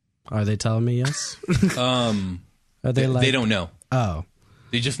 Are they telling me yes? Are they like? They don't know. Oh,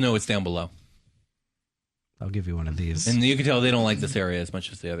 They just know it's down below, I'll give you one of these. and you can tell they don't like this area as much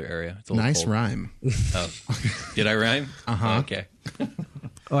as the other area. It's a little Nice cold. rhyme. Oh. Did I rhyme? Okay.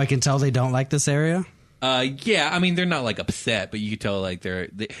 Oh, I can tell they don't like this area. Yeah, I mean they're not like upset, but you could tell like they were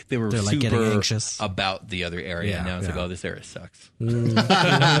They're, super like, getting anxious. about the other area. Yeah, Now it's like, yeah. oh, this area sucks.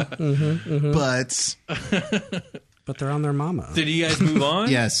 But But they're on their mama. So do you guys move on?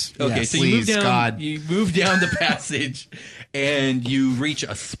 yes. Okay, yes, so please, you move down. God. You move down the passage, and you reach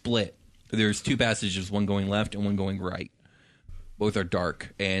a split. There's two passages, one going left and one going right. Both are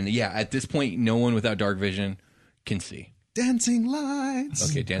dark, and yeah, at this point, no one without dark vision can see. Dancing lights.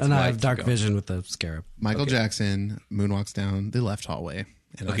 Okay, dancing And I lights, have dark go. vision with the scarab. Michael Jackson moonwalks down the left hallway.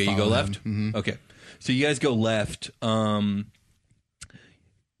 And I Okay, you follow go him. left. Okay, so you guys go left.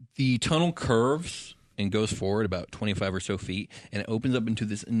 The tunnel curves and goes forward about 25 or so feet, and it opens up into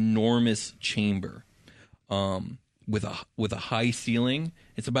this enormous chamber with a high ceiling.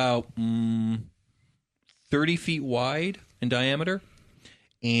 It's about 30 feet wide in diameter,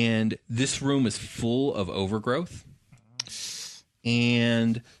 and this room is full of overgrowth.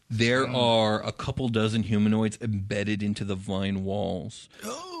 And there are a couple dozen humanoids embedded into the vine walls.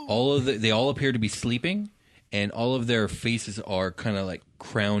 They all appear to be sleeping, and all of their faces are kind of like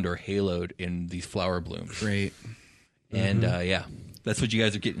crowned or haloed in these flower blooms. Great. And yeah, That's what you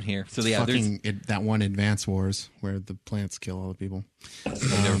guys are getting here. So yeah, there's that one Advance Wars where the plants kill all the people.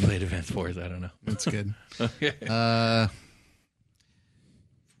 I've never played Advanced Wars. I don't know. That's good. Okay.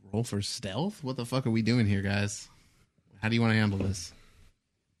 Roll for stealth? What the fuck are we doing here, guys? How do you want to handle this?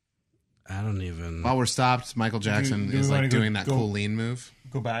 I don't even. While we're stopped, Michael Jackson Do we is wanna doing go- that go- cool lean move.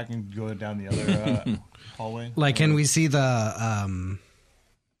 Go back and go down the other hallway. Like, can we see the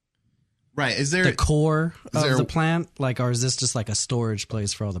Right. Is there core of there- the plant? Like, or is this just like a storage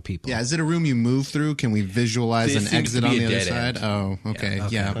place for all the people? Yeah, is it a room you move through? Can we visualize This an seems exit to on be the a other dead side? end. Oh, okay.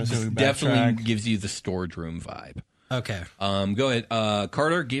 Yeah. So we Definitely backtrack. gives you the storage room vibe. Okay. Go ahead,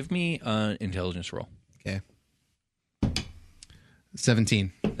 Carter. Give me an intelligence roll. Okay.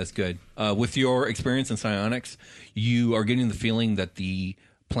 17. That's good. With your experience in psionics, you are getting the feeling that the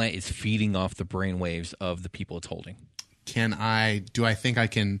plant is feeding off the brain waves of the people it's holding. Do I think I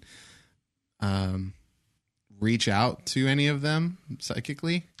can reach out to any of them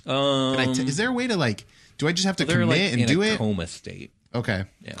psychically? Is there a way to like, do I just have to They're commit like and in do a it? coma state. Okay,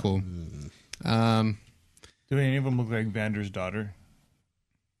 Yeah. cool. Do any of them look like Vander's daughter?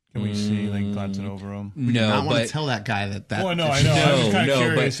 Can we see, like, glancing over them? No, I want but to tell that guy that. Well, no, I know. I was kind of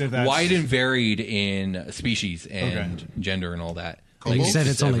curious but if that's... wide and varied in species and gender and all that. Kobolds? You said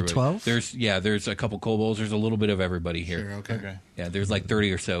just it's only everybody. 12? There's a couple kobolds. There's a little bit of everybody here. Sure, okay. Okay. Yeah, there's like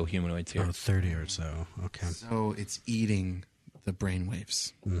 30 or so humanoids here. Oh, 30 or so. Okay. So it's eating the brain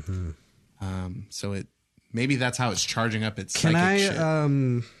waves. Mm-hmm. So it maybe that's how it's charging up its psychic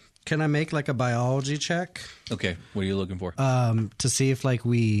shit. Can I make like a biology check Okay, what are you looking for? to see if like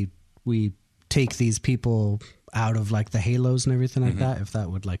we take these people out of like the halos and everything like that? If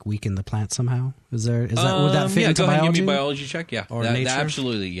that would like weaken the plant somehow? Is that would that fit yeah, into go ahead and biology? give me a biology check. Yeah, Or that, nature?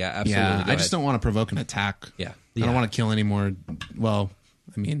 absolutely. Yeah, absolutely. Yeah, Go I just ahead. don't want to provoke an attack. Yeah. I don't want to kill any more. Well,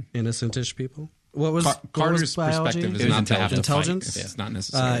 I mean, Innocentish people. What was Carter's what was biology? perspective It is was not to have to intelligence. fight. It's not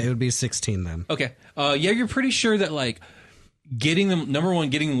necessary. It would be 16 then. Okay. Yeah, you're pretty sure that like getting them, number one,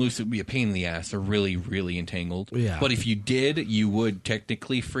 getting them loose would be a pain in the ass. They're really, really entangled. Yeah. But if you did, you would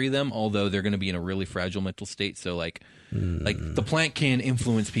technically free them, although they're going to be in a really fragile mental state. So like the plant can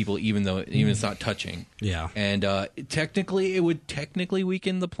influence people even though it's not touching. Yeah. And technically, it would technically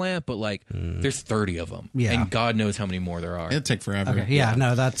weaken the plant, but like there's 30 of them. Yeah. And God knows how many more there are. It'll take forever. Okay. Yeah.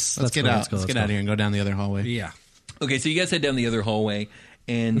 No, that's Let's get cool. out. Let's get out of here and go down the other hallway. Yeah. Okay, so you guys head down the other hallway,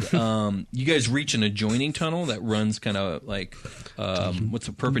 and you guys reach an adjoining tunnel that runs kind of like what's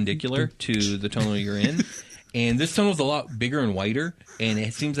a perpendicular to the tunnel you're in. And this tunnel is a lot bigger and wider, and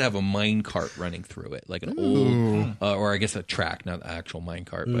it seems to have a mine cart running through it, like an old, or I guess a track, not an actual mine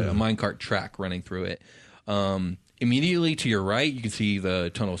cart, but a mine cart track running through it. Immediately to your right, you can see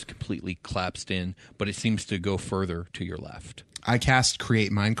the tunnel is completely collapsed in, but it seems to go further to your left. I cast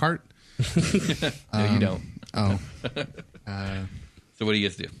Create Minecart. No, you don't. Oh. So what do you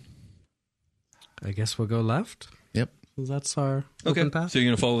guys do? I guess we'll go left. Yep. That's our Okay, open path. so you're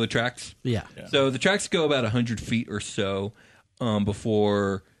going to follow the tracks? Yeah. So the tracks go about 100 feet or so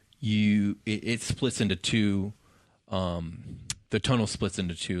before it splits into two. The tunnel splits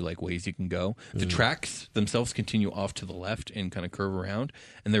into two like ways you can go. The tracks themselves continue off to the left and kind of curve around,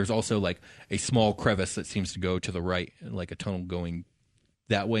 and there's also like a small crevice that seems to go to the right, like a tunnel going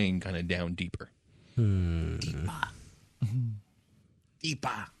that way and kind of down deeper.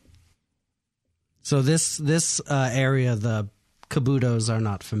 Deeper. So this area, the Kabutos are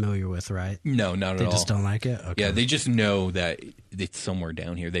not familiar with, right? No, not They at all. just don't like it. Okay. Yeah, they just know that it's somewhere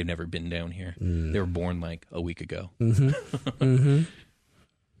down here. They've never been down here. They were born like a week ago.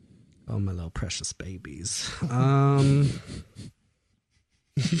 Oh, my little precious babies.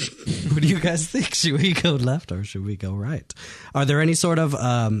 What do you guys think? Should we go left or should we go right? Are there any sort of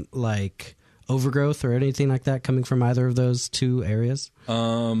like overgrowth or anything like that coming from either of those two areas?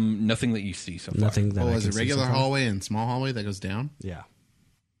 Nothing that you see so far. Nothing that I Is can it see regular so far? hallway and small hallway that goes down? Yeah.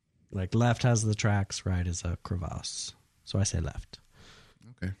 Like left has the tracks, right is a crevasse. So I say left.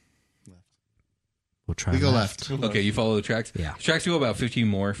 Okay. We'll try We go left. Okay, you follow the tracks. Yeah. The tracks go about 15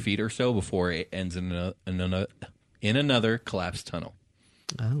 more feet or so before it ends in another collapsed tunnel.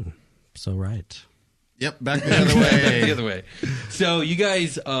 Oh, so right. Yep, back the other way. The other way. So you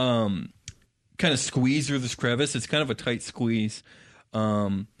guys kind of squeeze through this crevice. It's kind of a tight squeeze,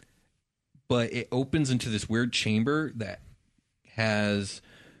 but it opens into this weird chamber that has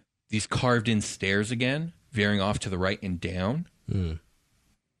these carved-in stairs again, veering off to the right and down.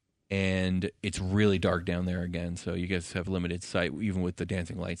 And it's really dark down there again, so you guys have limited sight. Even with the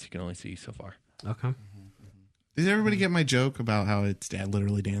dancing lights, you can only see so far. Okay. Did everybody get my joke about how it's dad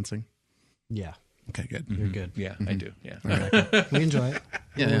literally dancing? Yeah. Okay, good. You're good. Yeah, I do. Yeah. We enjoy it.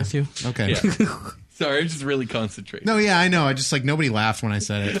 Yeah, We're with you. Okay. Yeah. Sorry, I'm just really concentrating. No, yeah, I know. I just like nobody laughed when I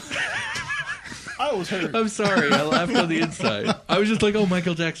said it. I was hurt. I'm sorry. I laughed on the inside. I was just like, oh,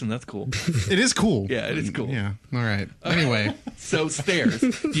 Michael Jackson. That's cool. It is cool. Yeah, it is cool. Yeah. All right. Anyway. So stairs.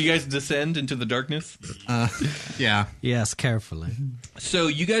 Do you guys descend into the darkness? Yeah. Yes, carefully. So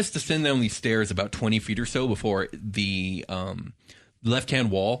you guys descend down these stairs about 20 feet or so before the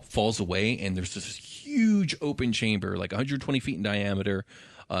left-hand wall falls away, and there's this huge open chamber, like 120 feet in diameter.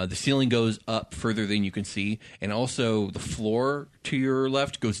 The ceiling goes up further than you can see, and also the floor to your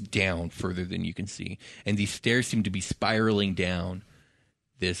left goes down further than you can see. And these stairs seem to be spiraling down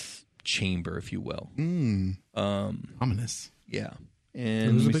this chamber, if you will. Ominous. Yeah.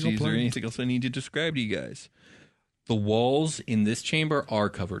 And let me see, is there anything else I need to describe to you guys? The walls in this chamber are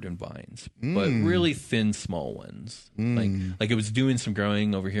covered in vines, but really thin, small ones. Like it was doing some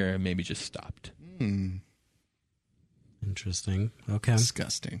growing over here and maybe just stopped. Interesting. Okay.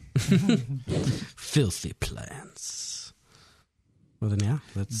 Disgusting. Filthy plants. Well, then, yeah.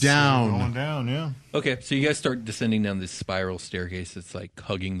 Let's Down. Going down, yeah. Okay, so you guys start descending down this spiral staircase that's like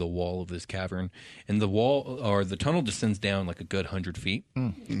hugging the wall of this cavern, and the wall or the tunnel descends down like a good 100 feet.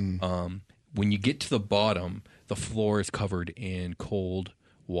 When you get to the bottom, the floor is covered in cold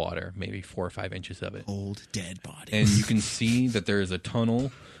water, maybe 4 or 5 inches of it. Old dead body. And you can see that there is a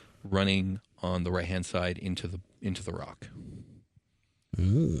tunnel running on the right-hand side into the rock.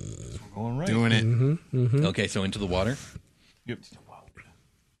 Going right. Doing it. Okay, so into the water. Yep.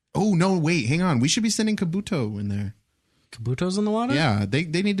 Oh, no, wait. Hang on. We should be sending Kabuto in there. Kabuto's in the water? Yeah, they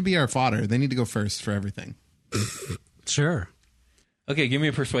need to be our fodder. They need to go first for everything. Sure. Okay, give me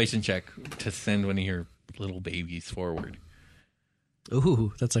a persuasion check to send one of your little babies forward.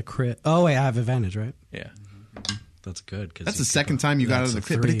 Ooh, that's a crit. Oh, wait, I have advantage, right? Yeah. That's good. That's the second time you got out of the That's a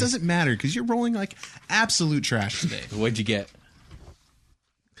crit, but it 3. doesn't matter because you're rolling like absolute trash today. What'd you get?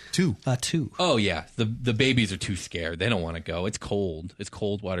 2. 2. Oh, yeah. The babies are too scared. They don't want to go. It's cold. It's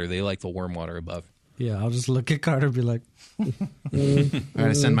cold water. They like the warm water above. Yeah, I'll just look at Carter and be like, All right,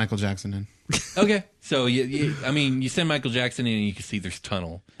 I send Michael Jackson in. Okay. So, you send Michael Jackson in and you can see there's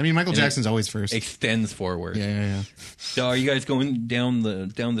tunnel. I mean, Michael And Jackson's always first. Extends forward. Yeah. So are you guys going down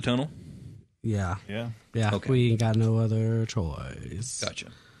the tunnel? yeah. Yeah. Yeah, Okay. we ain't got no other choice. Gotcha.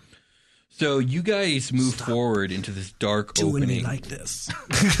 So you guys move forward into this dark Doing me opening. like this.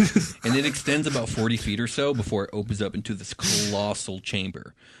 And it extends about 40 feet or so before it opens up into this colossal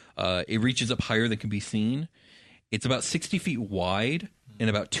chamber. It reaches up higher than can be seen. It's about 60 feet wide and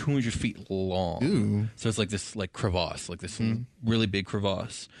about 200 feet long. Ooh. So it's like this crevasse, like this really big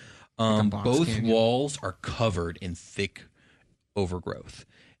crevasse. a box Both canyon. walls are covered in thick overgrowth.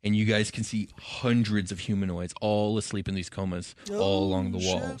 And you guys can see hundreds of humanoids all asleep in these comas all along the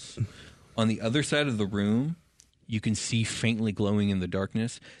walls. On the other side of the room, you can see faintly glowing in the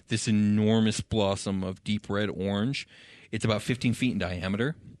darkness this enormous blossom of deep red orange. It's about 15 feet in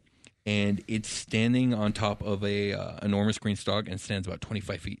diameter, and it's standing on top of a enormous green stalk and stands about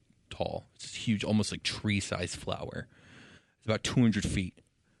 25 feet tall. It's huge, almost like tree-sized flower. It's about 200 feet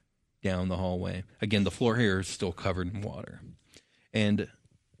down the hallway. Again, the floor here is still covered in water. And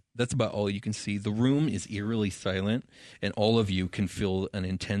that's about all you can see. The room is eerily silent, and all of you can feel an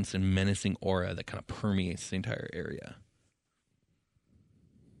intense and menacing aura that kind of permeates the entire area.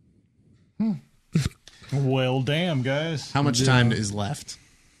 Well, damn, guys. How much time is left?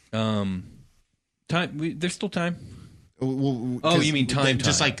 Time? There's still time. Well, Oh, you mean time?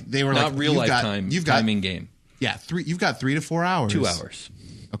 Just time. like they were not like real life time. You've got timing game. Yeah, you've got 3 to 4 hours. 2 hours.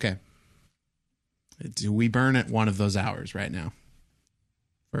 Okay. Do we burn at one of those hours right now?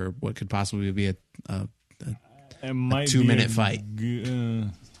 For what could possibly be a It might 2-minute be fight.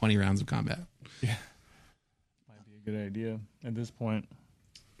 20 rounds of combat. Yeah. Might be a good idea at this point.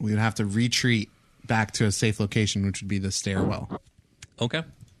 We would have to retreat back to a safe location, which would be the stairwell. Okay.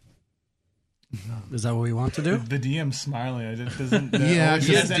 Is that what we want to do? The DM's smiling. It just doesn't. Yeah, always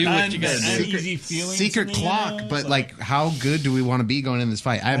just has do that what you gotta do. uneasy feeling. Secret to me, clock, you know? but like, how good do we want to be going in this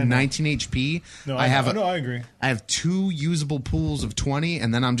fight? I have 19 HP. No, I have I agree. I have 2 usable pools of 20,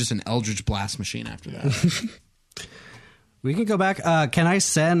 and then I'm just an Eldritch Blast machine after that. We can go back. Can I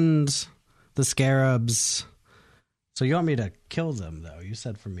send the scarabs? So you want me to kill them, though? You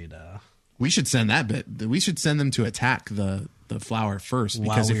said for me to. We should send that bit. We should send them to attack the flower first,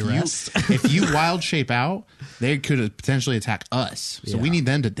 because While we rest. if you wild shape out, they could potentially attack us. So we Yeah. need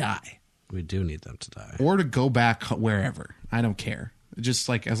them to die We do need them to die. or to go back wherever. I don't care. Just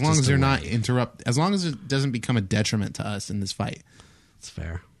like as long Just as they're a not way. interrupt, as long as it doesn't become a detriment to us in this fight. It's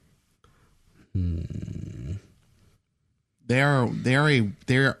fair. They are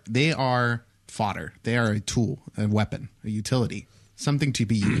fodder. They are a tool, a weapon, a utility, something to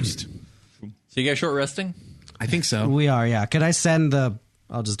be used. So you guys short resting? I think so. We are, yeah. Could I send the...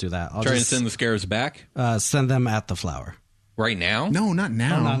 I'll just do that. I'll Try and just send the scarabs back send them at the flower. right now? No, not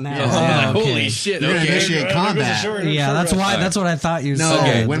now. Oh, not now. Yeah. Oh, okay. Holy shit! You're gonna Okay. initiate combat. Yeah, that's why. That's what I thought you No,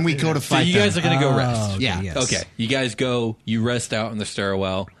 said. when we go to So fight you guys are them. gonna go rest. Okay, Yeah. yes. Okay, you guys go. You rest out in the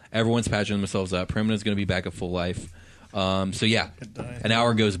stairwell. Everyone's patching themselves up. Perimeter's going to be back at full life. So yeah, an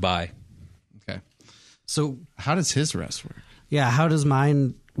hour goes by. Okay. So, How does his rest work? yeah, how does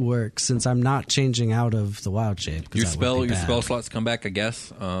mine work since I'm not changing out of the wild shape? 'Cause Your that would be bad. spell slots come back, I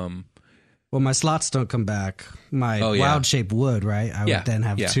guess. Well, my slots don't come back. My Oh, yeah. wild shape would, right? I Yeah, would then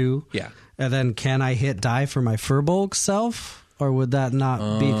have yeah, 2. yeah. And then can I hit die for my Furbolg self? Or would that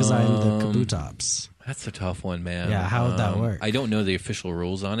not be because I'm the Kabutops? That's a tough one, man. Yeah, how would that work? I don't know the official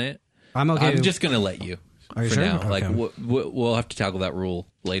rules on it. I'm okay. I'm just going to let you. Are you for sure? now. Okay. Like we'll have to tackle that rule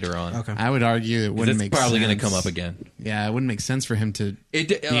later on. Okay. I would argue it wouldn't It's make probably sense. going to come up again. Yeah, it wouldn't make sense for him to It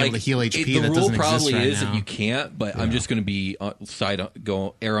be able to heal HP the that rule doesn't probably exist right is now. that you can't, but I'm just going to be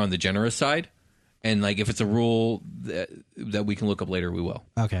err on the generous side. And like if it's a rule that we can look up later, we will.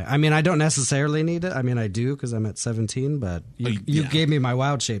 Okay. I mean, I don't necessarily need it. I mean, I do because I'm at 17, but you yeah. gave me my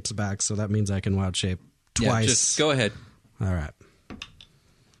wild shapes back, so that means I can wild shape twice. Yeah, just go ahead. All right.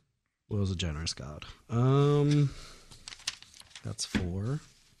 Will's a generous god. That's 4.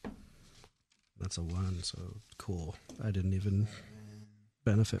 That's a 1, so cool. I didn't even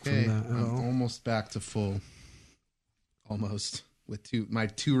benefit Okay, from that at I'm all. almost back to full. Almost. With my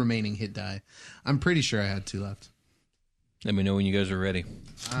 2 remaining hit die. I'm pretty sure I had 2 left. Let me know when you guys are ready.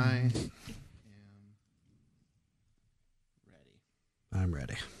 I am ready. I'm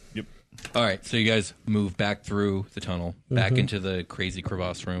ready. All right, so you guys move back through the tunnel, back into the crazy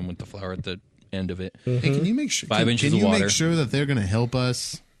crevasse room with the flower at the end of it. Hey, can you make sure? 5 inches can of you water. make sure that they're going to help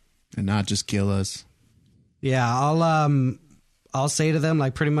us and not just kill us? Yeah, I'll say to them,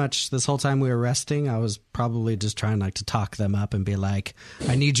 like, pretty much this whole time we were resting, I was probably just trying, like, to talk them up and be like,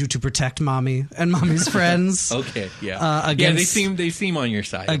 I need you to protect Mommy and Mommy's friends Okay, yeah. against- they seem on your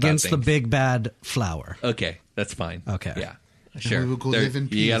side about against the things. big bad flower. Okay, that's fine. Okay. Yeah. Sure. we will go They're- live in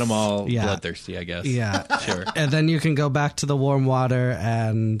You got peace. them all Yeah. bloodthirsty, I guess. Yeah. Sure. And then you can go back to the warm water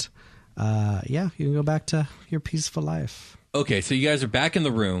and, you can go back to your peaceful life. Okay, so you guys are back in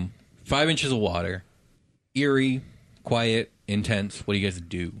the room, 5 inches of water, eerie, quiet, intense. What do you guys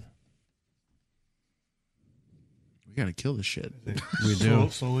do? We got to kill this shit. We do.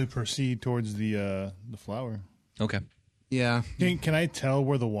 Slowly proceed towards the flower. Okay. Yeah. Can I tell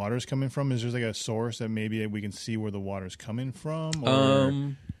where the water's coming from? Is there like a source that maybe we can see where the water's coming from?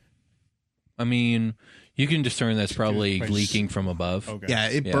 Or... I mean, you can discern that's probably Like- leaking from above. Okay. Yeah,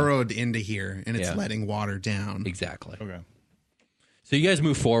 it Yeah. burrowed into here, and it's Yeah. letting water down. Exactly. Okay. So you guys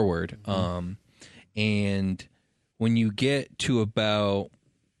move forward, and when you get to about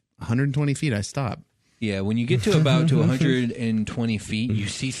 120 feet, I stop. when you get to about to 120 feet, you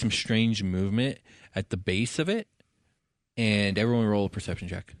see some strange movement at the base of it, and everyone roll a perception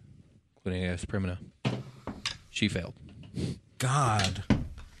check, including Primina. She failed. God.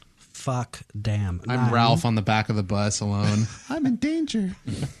 Fuck. Damn. I'm 9. Ralph on the back of the bus alone. I'm in danger.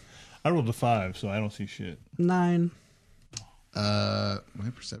 I rolled a 5, so I don't see shit. 9. My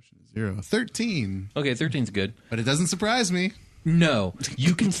perception is 0. 13. Okay, 13's good. But it doesn't surprise me. No,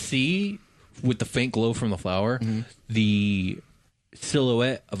 you can see with the faint glow from the flower the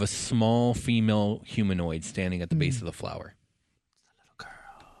silhouette of a small female humanoid standing at the base of the flower.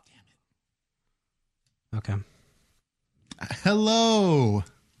 Okay. Hello.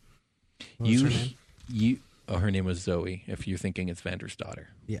 What's her name? Her name was Zoe. If you're thinking it's Vander's daughter.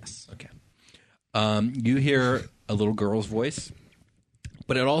 Yes. Okay. You hear a little girl's voice,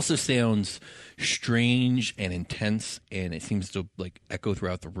 but it also sounds strange and intense, and it seems to like echo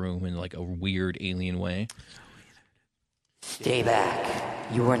throughout the room in like a weird alien way. Stay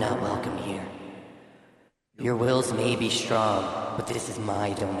back. You are not welcome here. Your wills may be strong, but this is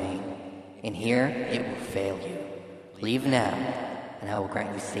my domain. And here, it will fail you. Leave now, and I will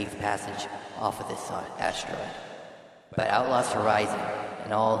grant you safe passage off of this asteroid. But Outlaw's Horizon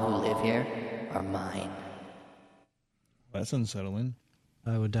and all who live here are mine. That's unsettling.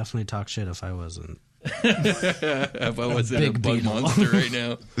 I would definitely talk shit if I wasn't. If I wasn't a big bug beetle. monster right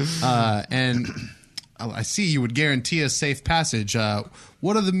now. And I see you would guarantee us safe passage.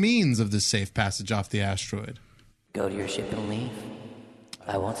 What are the means of this safe passage off the asteroid? Go to your ship and leave.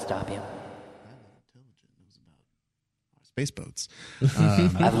 I won't stop you. Space boats.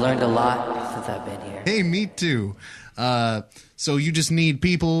 I've learned a lot since I've been here. Hey, me too. So you just need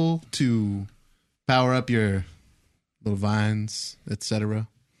people to power up your little vines, etc.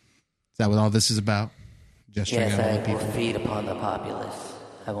 Is that what all this is about? Gesturing Yes, at all I the will people. feed upon the populace.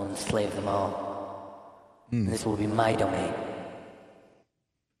 I will enslave them all. And this will be my domain.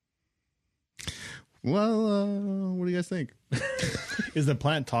 Well, what do you guys think? Is the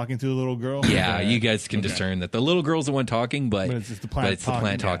plant talking to the little girl? Yeah, Okay. you guys can discern that the little girl's the one talking, but But it's just the plant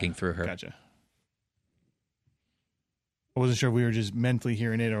talking through her. Gotcha. I wasn't sure if we were just mentally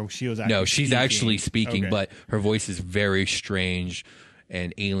hearing it or she was actually No, she's speaking. actually speaking, Okay. but her voice is very strange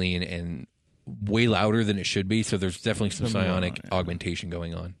and alien and way louder than it should be. So there's definitely some Something psionic going on, yeah. augmentation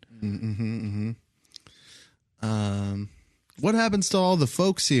going on. What happens to all the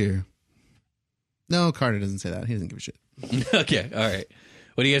folks here? No, Carter doesn't say that. He doesn't give a shit. Okay, all right.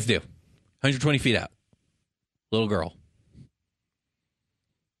 What do you guys do? 120 feet out. Little girl.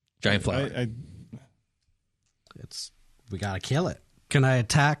 Giant flower. We gotta kill it. Can I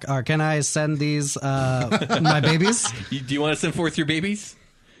attack or can I send these my babies? Do you want to send forth your babies?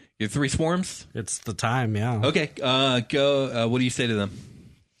 Your 3 swarms? It's the time, yeah. Okay, go. What do you say to them?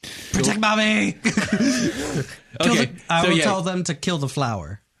 Protect mommy. Okay, I will tell them to kill the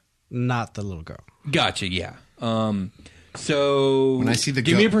flower, not the little girl. Gotcha. Yeah. So When I see the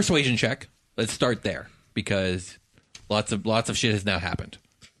give me a persuasion check. Let's start there because lots of shit has now happened.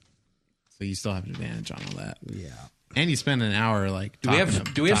 So you still have an advantage on all that. Yeah. And you spend an hour like. Do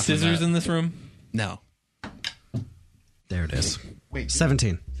we have scissors in this room? No. There it is. Wait.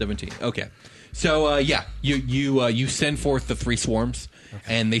 17. 17. Okay. So you send forth the 3 swarms,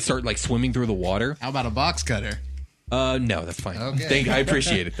 and they start like swimming through the water. How about a box cutter? No, that's fine. Okay. I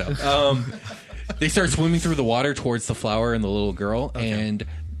appreciate it though. They start swimming through the water towards the flower and the little girl, and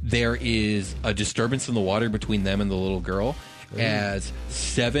there is a disturbance in the water between them and the little girl as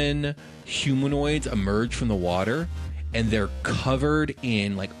 7 humanoids emerge from the water, and they're covered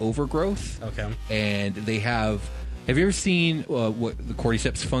in like overgrowth. Okay. And they have you ever seen what the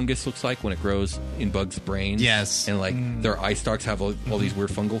cordyceps fungus looks like when it grows in bugs' brains? Yes. And like their eye stalks have all these weird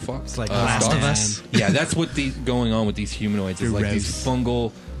fungal It's like Last stalks. of Us. Yeah, that's what going on with these humanoids. Is like Gross. these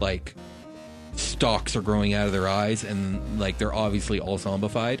fungal like stalks are growing out of their eyes, and like they're obviously all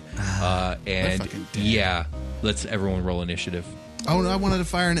zombified. And fucking dead. yeah, let's everyone roll initiative. Oh, I wanted to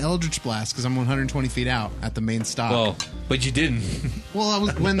fire an Eldritch Blast because I'm 120 feet out at the main stock. Well, but you didn't. Well, I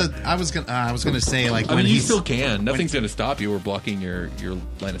was gonna say like I when mean, you he's still can. Nothing's going to stop you. We're blocking your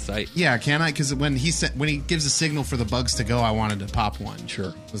line of sight. yeah, can I? Because when he gives a signal for the bugs to go, I wanted to pop one.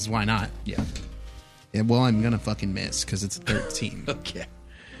 Sure. This is why not. Yeah. Yeah, well, I'm gonna fucking miss because it's 13. Okay.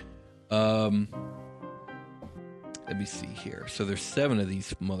 Let me see here. So there's 7 of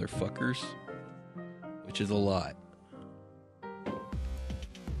these motherfuckers, which is a lot.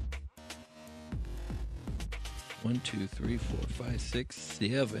 One, 2, 3, 4, 5, 6,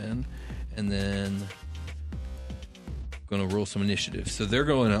 7, and then going to roll some initiative. So they're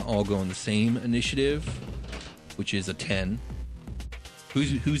going to all go on the same initiative, which is a 10.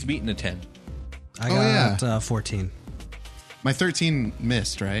 Who's beating a 10? I Oh, got 14. My 13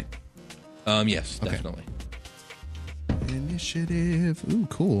 missed, right? Yes, Okay. definitely. Initiative. Ooh,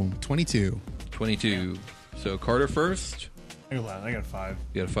 cool. 22. 22. So Carter first. I got 5.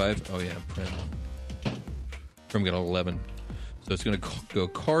 You got a 5? Oh yeah, Prim. Prim got an 11. So it's going to go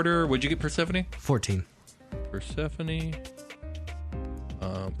Carter. What'd you get, Persephone? 14. Persephone.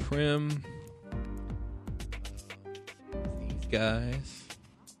 Prim. These guys.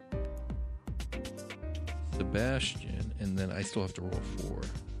 Sebastian. And then I still have to roll 4.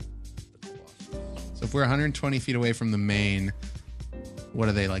 So if we're 120 feet away from the main, what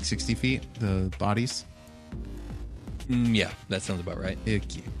are they, like 60 feet? The bodies? Yeah, that sounds about right.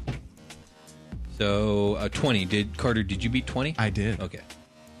 Ick you. So 20. Carter, did you beat 20? I did. Okay.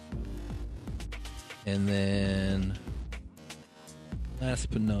 And then,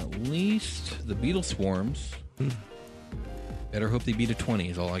 last but not least, the beetle swarms. Better hope they beat a 20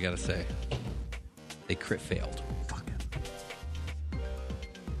 is all I gotta say. They crit failed. Fuck it.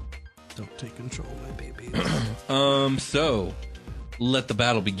 Don't take control, my baby. So, let the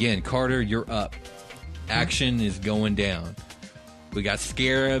battle begin. Carter, you're up. Action is going down. We got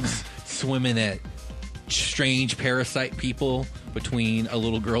scarabs swimming at strange parasite people between a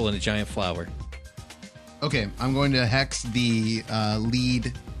little girl and a giant flower. Okay, I'm going to hex the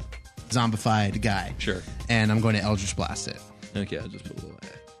lead zombified guy. Sure. And I'm going to Eldritch Blast it. Okay, I'll just put a little.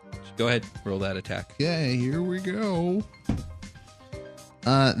 Go ahead, roll that attack. Okay, here we go.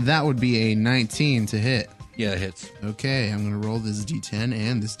 That would be a 19 to hit. Yeah, it hits. Okay, I'm going to roll this d10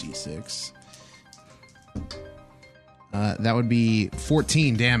 and this d6. That would be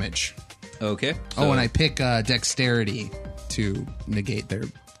 14 damage. Okay. Oh, and I pick dexterity to negate their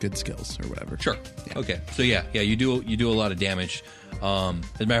good skills or whatever. Sure. Yeah. Okay. So yeah, you do a lot of damage. As a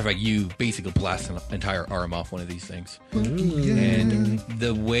matter of fact, you basically blast an entire arm off one of these things, and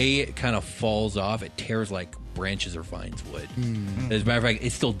the way it kind of falls off, it tears like branches or vines would. As a matter of fact,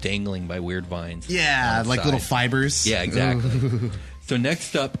 it's still dangling by weird vines. Yeah, on the like side. little fibers. Yeah, exactly. So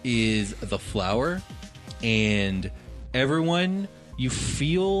next up is the flower, and everyone, you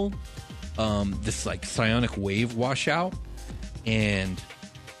feel this like psionic wave wash out, and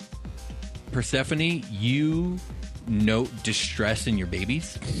Persephone, you note distress in your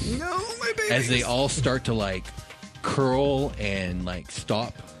babies. No, my baby. As they all start to like curl and like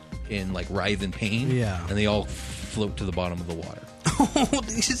stop and like writhe in pain. Yeah. And they all float to the bottom of the water. Oh,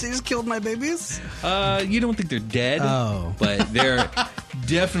 they just killed my babies? You don't think they're dead. Oh. But they're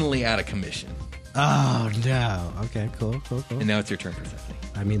definitely out of commission. Oh, no. Okay, cool. And now it's your turn, Persephone.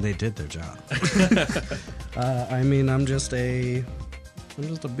 I mean, they did their job. I'm just a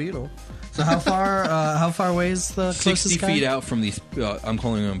beetle. So how far away is the 60 closest guy? feet out from these, I'm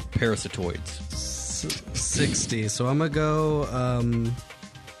calling them parasitoids. 60. So I'm gonna go,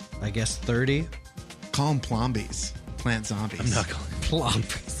 I guess 30. Call them plombies. Plant zombies. I'm not calling them.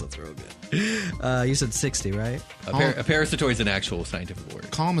 Plumpers. That's real good. You said 60, right? A parasitoid is an actual scientific word.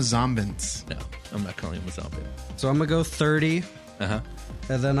 Call them a zombins. No, I'm not calling them a zombie. So I'm gonna go 30, Uh-huh.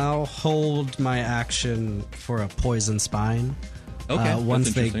 and then I'll hold my action for a poison spine. Okay, that's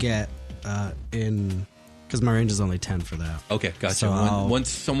once they interesting. get in, because my range is only 10 for that. Okay, gotcha. So Once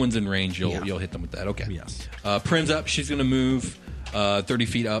someone's in range, you'll hit them with that. Okay. Yes. Prim's up. She's going to move 30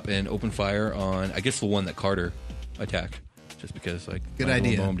 feet up and open fire on, I guess, the one that Carter attacked. Just because, like, Good might as well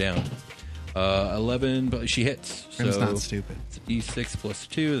idea. mow him down. 11, but she hits. Prim's so not stupid. It's D6 plus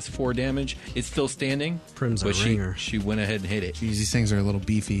 2. That's 4 damage. It's still standing. Prim's a but ringer. she went ahead and hit it. Geez, these things are a little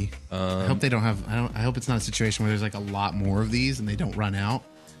beefy. I hope they don't have. I hope it's not a situation where there's like a lot more of these and they don't run out.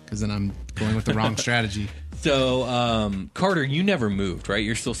 Because then I'm going with the wrong strategy. So, Carter, you never moved, right?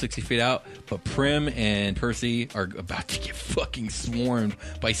 You're still 60 feet out, but Prim and Percy are about to get fucking swarmed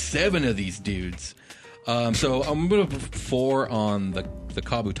by 7 of these dudes. So I'm going to put 4 on the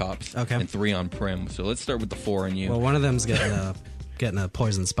Kabutops Okay. and 3 on Prim. So let's start with the 4 on you. Well, one of them's getting a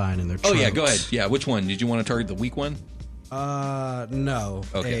poison spine in their Oh, yeah, trunks. go ahead. Yeah, which one? Did you want to target the weak one? No.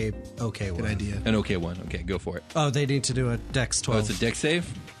 Okay. A okay one. Good idea. An okay one. Okay, go for it. Oh, they need to do a Dex 12. Oh, it's a dex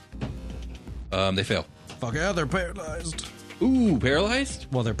save? They fail. Fuck yeah, they're paralyzed. Ooh, paralyzed?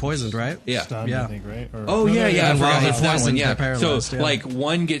 Well, they're poisoned, right? Yeah. Stunned, Yeah. I think, right? Or, Oh, no, yeah, no, yeah. I no, forgot. no, It's no. that one, yeah. They're paralyzed, So, yeah. like,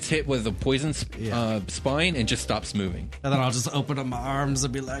 one gets hit with a poison Yeah. spine and just stops moving. And then I'll just open up my arms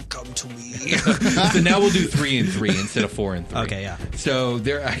and be like, come to me. So now we'll do 3 and 3 instead of 4 and 3. Okay, yeah. So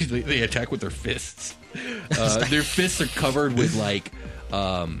they attack with their fists. Their fists are covered with like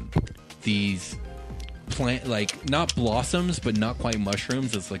these plant, like not blossoms, but not quite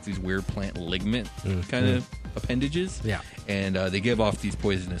mushrooms. It's like these weird plant ligament kind of appendages. Yeah. And they give off these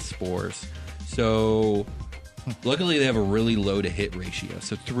poisonous spores. So luckily they have a really low to hit ratio.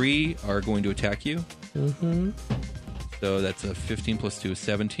 So 3 are going to attack you. Mm-hmm. So that's a 15 plus 2 is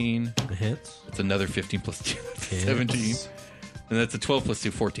 17. It hits. It's another 15 plus 2 is Hits. 17. And that's a 12 plus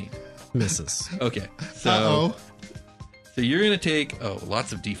 2, 14. Misses. Okay. So, Uh-oh. so you're going to take,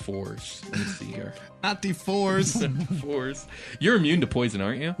 lots of D4s. Let me see here. Not D4s. 4s. You're immune to poison,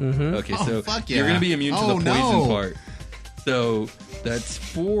 aren't you? Mm-hmm. Okay, Oh, so fuck yeah. you're going to be immune to Oh, the poison no. part. So that's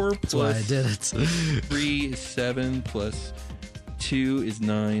 4 That's why I plus did it. 3 is 7 plus 2 is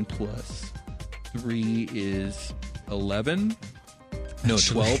 9 plus 3 is 11. No,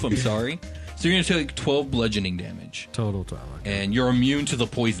 12, I'm sorry. So you're going to take 12 bludgeoning damage. Total 12. Okay. And you're immune to the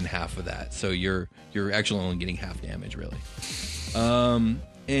poison half of that, so you're actually only getting half damage, really.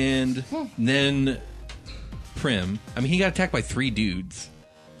 And then Prim, I mean, he got attacked by 3 dudes.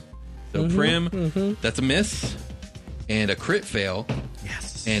 So Prim, that's a miss, and a crit fail,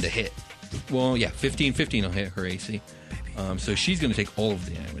 Yes. and a hit. Well, yeah, 15 will hit her AC. So she's going to take all of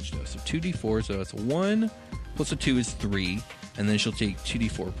the damage, though. So 2d4, so that's a 1, plus a 2 is 3, and then she'll take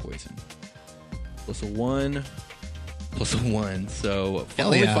 2d4 poison. Plus a 1, plus a 1. So Hell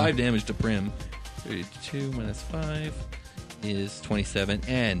only yeah. 5 damage to Prim. 32 minus 5 is 27.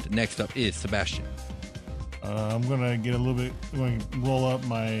 And next up is Sebastian. I'm going to get a little bit, I'm going to roll up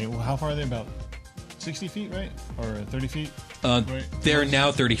my, how far are they? About 60 feet, right? Or 30 feet? Right. They're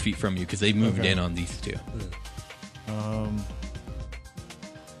now 30 feet from you because they moved Okay. in on these 2.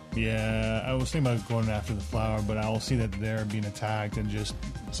 Yeah, I was thinking about going after the flower, but I'll see that they're being attacked and just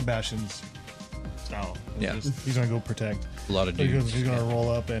Sebastian's style. Yeah. He's going to go protect. A lot of He's dudes. going to roll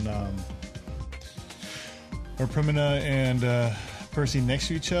up and or Primina and Percy next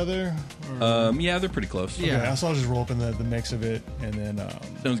to each other? Yeah, they're pretty close. Yeah. Okay, so I'll just roll up in the mix of it, and then...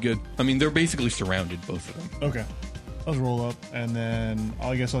 Sounds good. I mean, they're basically surrounded, both of them. Okay. I'll just roll up, and then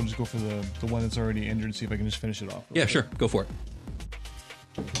I guess I'll just go for the one that's already injured and see if I can just finish it off. Yeah, sure. Go for it.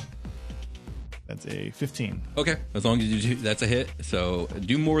 That's a 15. Okay. As long as you do, that's a hit. So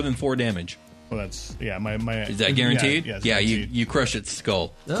do more than 4 damage. Well, that's... Yeah, my... Is that guaranteed? Yeah, you crushed its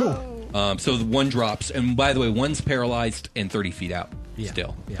skull. Cool. So the one drops. And by the way, one's paralyzed and 30 feet out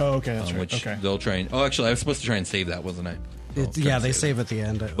still. Yeah. Oh, okay, that's right. Which Okay. they'll try and... Oh, actually, I was supposed to try and save that, wasn't I? They save at the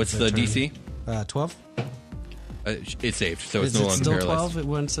end. What's of the turn. DC? 12. It's saved, so it's Is no it longer still paralyzed. 12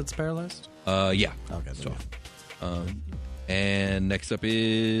 once it's paralyzed? Yeah. Okay, then 12. And next up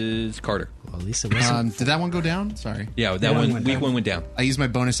is Carter. well, at least it wasn't. Did that one go down? Sorry. Yeah, that one one, went weak down. one went down. I used my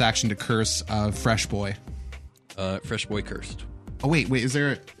bonus action to curse Fresh Boy. Fresh boy cursed. Oh wait, is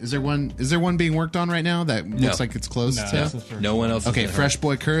there one being worked on right now that looks like it's closed? No, to? that's the first No one else. Okay, is gonna Fresh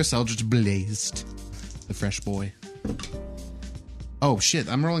Boy curse. Eldritch Blazed. The Fresh Boy. Oh shit!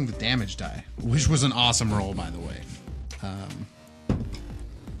 I'm rolling the damage die, which was an awesome roll, by the way.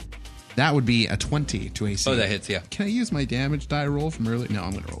 That would be a 20 to AC. Oh, that hits. Yeah. Can I use my damage die roll from earlier? No,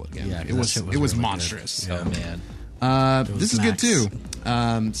 I'm going to roll it again. Yeah, it 'cause was that shit was it was really monstrous. good. Oh man. This is good max. too.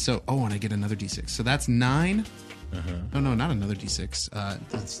 And I get another d6. So that's 9. Oh no, not another d6.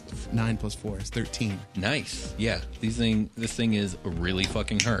 That's 9 plus 4 is 13. Nice. Yeah. This thing is really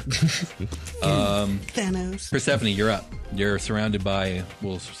fucking hurt. Thanos. Persephone, you're up. You're surrounded by,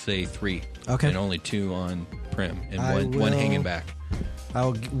 we'll say 3. Okay. And only 2 on Prim, and I one will- hanging back.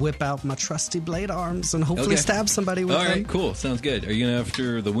 I'll whip out my trusty blade arms and hopefully Okay. stab somebody with All right, them. cool. Sounds good. Are you gonna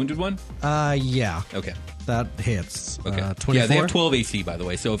after the wounded one? Yeah. Okay. That hits. Okay. 24. Yeah, they have 12 AC, by the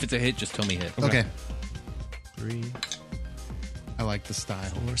way. So if it's a hit, just tell me hit. Okay. 3, I like the style.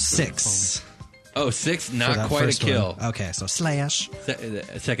 4, 6. Oh, 6. For Not that quite a first kill. one. Okay, so slash.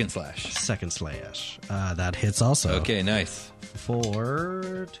 Second slash. Second slash. That hits also. Okay, nice.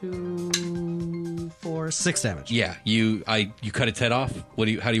 4, 2, 4, 6 damage. Yeah, you cut its head off. How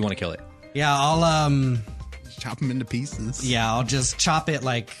do you want to kill it? Yeah, I'll Chop them into pieces. I'll just chop it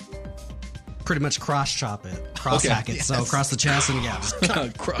like pretty much cross chop it. Cross Okay. hack it. So across the chest and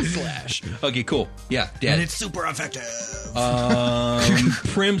just Cross slash. Okay, cool. Yeah, and dead. it's super effective.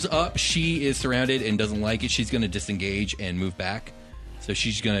 Prim's up. She is surrounded and doesn't like it. She's going to disengage and move back. So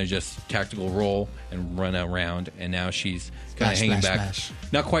she's going to just tactical roll and run around. And now she's kind of Splash, hanging splash, back.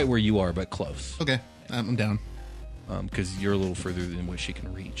 splash. Not quite where you are, but close. Okay, I'm down. Because you're a little further than what she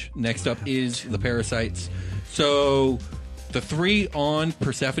can reach. Next up is the parasites. So the 3 on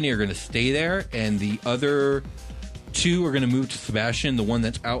Persephone are going to stay there, and the other 2 are going to move to Sebastian. The one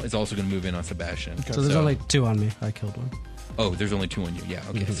that's out is also going to move in on Sebastian. So there's only 2 on me. I killed one. Oh, there's only 2 on you. Yeah.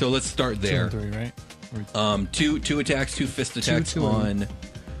 Okay. So let's start 2 there. and 3, right? Two attacks, 2 fist attacks two on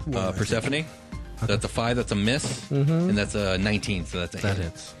Persephone. So that's a 5, that's a miss, and that's a 19, so that's a That hit.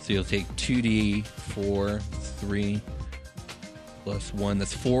 hits. So you'll take 2d4, 3 plus 1.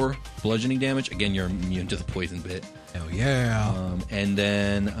 That's 4 bludgeoning damage. Again, you're immune to the poison bit. Hell yeah. And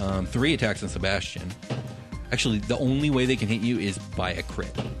then 3 attacks on Sebastian. Actually, the only way they can hit you is by a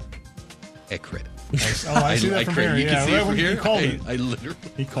crit. A crit. Oh, I see that from crit. here. You Yeah, can see right it from when here. He called it. I literally.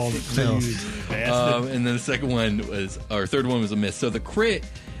 He called it. Phil. You bastard. And then the second one was, or third one was a miss. So the crit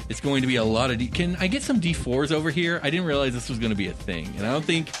is going to be a lot of. Can I get some D4s over here? I didn't realize this was going to be a thing, and I don't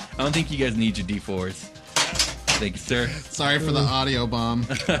think you guys need your D4s. Thank you, sir. Sorry for the audio bomb.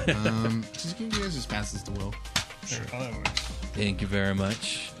 Just you guys just pass this to Will. Sure. Oh, that works. Thank you very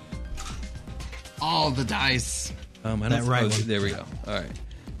much. All the dice. I don't That right one. There we go. All right.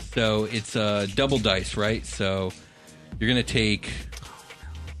 So it's double dice, right? So you're going to take.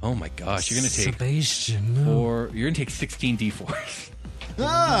 Oh my gosh, you're going to take Sebastian. 4. You're going to take 16 D4s.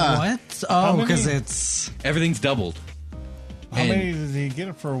 What? Oh, many? because it's Everything's doubled. How And many did he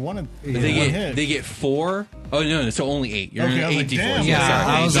get for one? They one get hit? they get 4. Oh no, so only 8. You're Okay, I was 8 like, D4s. damn. Yeah,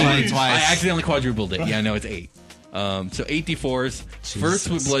 Sorry, I was eight. like- I accidentally quadrupled it. Yeah, no, it's 8. So 8 D4s. First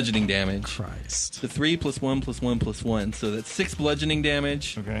with Jesus bludgeoning damage. Christ. The 3 plus 1 plus 1 plus 1. So that's 6 bludgeoning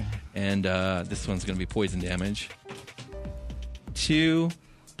damage. Okay. And this one's going to be poison damage. 2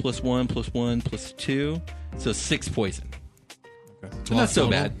 plus 1 plus 1 plus 2. So 6 poison. So not so total?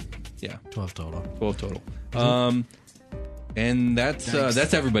 bad. Yeah, 12 total. 12 total. And that's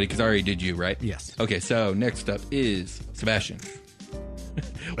everybody because I already did you, right? Yes. Okay, so next up is Sebastian.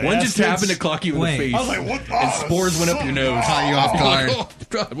 One just Bastards. happened to clock you in Wait. the face. I was like, what? And spores went up your nose. Caught you off guard. Oh,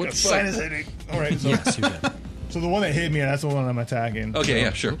 God, what the fuck? Sinus headache. All right. So, Yes, you did. so the one that hit me, that's the one I'm attacking. Okay, So-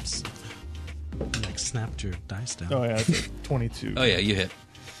 yeah, sure. Oops. Like snapped your dice down. Oh yeah, that's 22. Oh, yeah, you hit.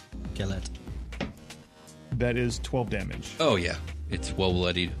 Kill it. That is 12 damage. Oh, yeah. It's well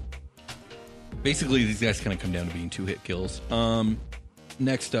bloodied. Basically, these guys kind of come down to being 2-hit kills.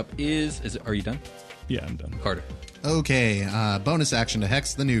 Next up is are you done? Yeah, I'm done. Carter. Okay, bonus action to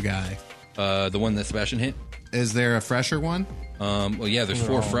hex the new guy. The one that Sebastian hit? Is there a fresher one? Well, yeah, there's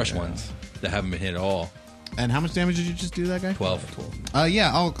 4 fresh ones that haven't been hit at all. And how much damage did you just do that guy? 12.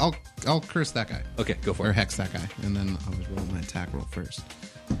 Yeah, I'll curse that guy. Okay, go for Or it. hex that guy. And then I'll just roll my attack roll first.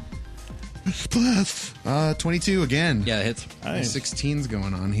 22 again. Yeah, it hits. Nice. 16's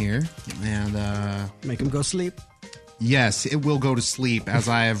going on here. And Make him go sleep. yes, it will go to sleep as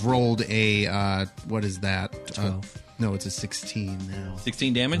I have rolled a what is that? 12. No, it's a 16 now.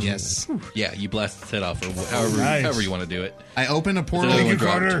 16 damage? Yes. Yeah, you blast its head off, or however, Nice. however you want to do it. I open a portal. Thank Thank you,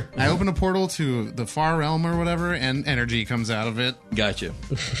 Carter. I open a portal to the far realm or whatever, and energy comes out of it. Gotcha.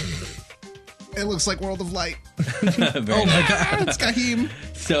 It looks like World of Light. Very nice. It's Kahim.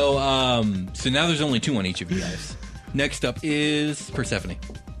 So now there's only 2 on each of you guys. Next up is Persephone.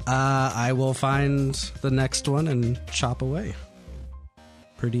 I will find the next one and chop away.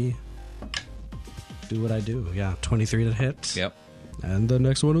 Do what I do. Yeah, 23 to hit. Yep. And the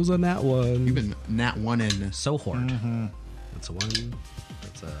next one was a nat one. You've been nat one in. So hard. That's a 1.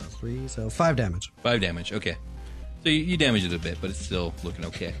 That's a 3. So 5 damage. 5 damage. Okay. So you damage it a bit, but it's still looking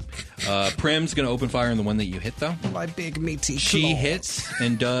okay. Prim's going to open fire on the one that you hit, though. My big meaty She claws. hits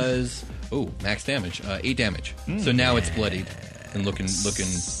and does max damage, 8 damage. So now it's bloodied and looking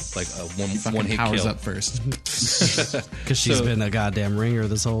like a one hit Powers kill. up first. Because she's So- been a goddamn ringer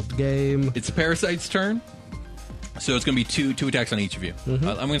this whole game. It's Parasite's turn, so it's going to be two attacks on each of you. I'm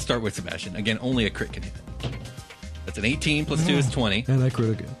going to start with Sebastian. Again, only a crit can hit. That's an 18 plus 2 is 20, And I crit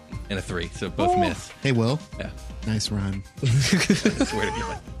again. and a 3, so both miss. Hey, Will. Yeah, Nice run. I swear to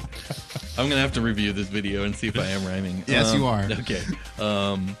God. I'm going to have to review this video and see if I am rhyming. Yes, you are. Okay.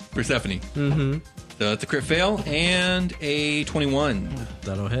 Persephone. Mm-hmm. So that's a crit fail and a 21.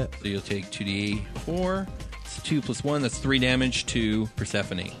 That'll hit. So you'll take 2d4. It's 2 plus 1. That's 3 damage to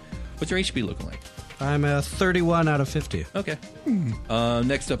Persephone. What's your HP looking like? I'm a 31 out of 50. Okay.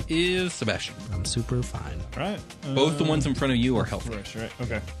 Next up is Sebastian. I'm super fine. All right. Both the ones in front of you are healthy. Fresh, right?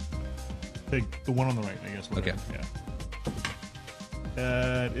 Okay. Take the one on the right, I guess. Whatever. Okay. Yeah.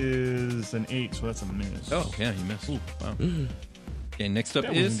 That is an 8, so that's a miss. Oh, yeah, you missed. Wow. Okay, next up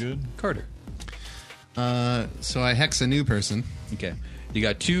That is wasn't good. Carter. So I hex a new person. Okay. You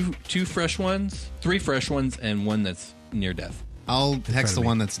got two fresh ones, 3 fresh ones, and 1 that's near death. I'll hex the me.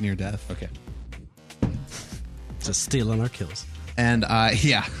 one that's near death. Okay. Just stealing our kills. And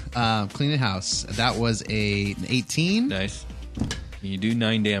clean the house. That was an 18. Nice. You do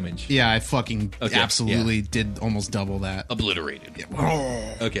 9 damage. Yeah, I fucking Okay, absolutely did almost double that. Obliterated.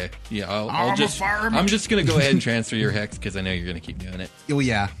 Oh, Okay. Yeah, I'm I'll a just. fireman. I'm just gonna go ahead and transfer your hex because I know you're gonna keep doing it. oh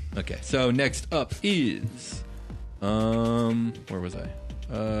yeah. Okay. So next up is, where was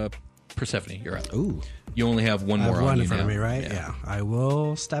I? Persephone. You're up. Ooh. You only have one I more have on one you in front now. of me, right? Yeah. I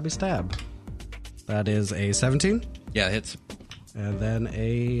will stabby stab. That is a 17. Yeah, it hits. And then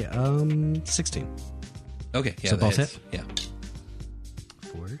a 16. Okay. Yeah, So that both hits. hit? Yeah.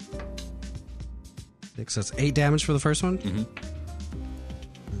 4. 6. That's 8 damage for the first one. Mm-hmm.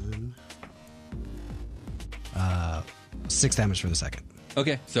 6 damage for the second.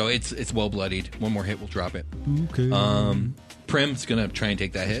 Okay. So it's well bloodied. One more hit will drop it. Okay. Prim's gonna try and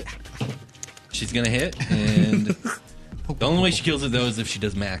take that hit. She's gonna hit, and the only way she kills it though is if she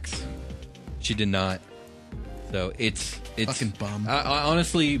does max. She did not. So it's Fucking bum.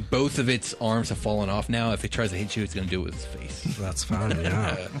 Honestly, both of its arms have fallen off now. If it tries to hit you, it's gonna do it with its face. That's fine,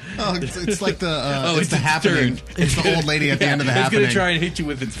 yeah. Oh, it's like the it's the its happening. turn. It's the old lady at the end of the It's happening. gonna try and hit you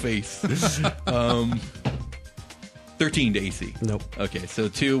with its face. 13 to AC. Nope. Okay, so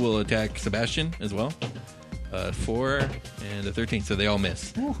 2 will attack Sebastian as well. 4 and a 13, so they all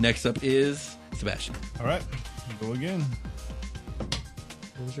miss. Next up is Sebastian. All right. Go again.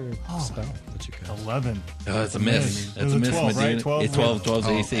 What was your spell that you cast? 11. Oh, that's a miss. It That's was a a miss. 12, right? Medina. 12? It's 12. 12's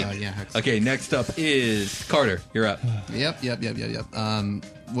Oh, AC. yeah, hex. Okay, next up is Carter. You're up. Yep.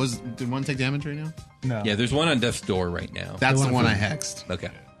 Did one take damage right now? No. Yeah, there's one on death's door right now. That's the one one I from- hexed. Okay.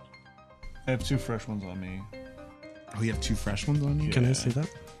 I have 2 fresh ones on me. Oh, you have 2 fresh ones on you? Can I see that?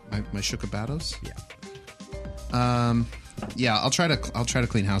 My Shukabatos? Yeah. Yeah, I'll try to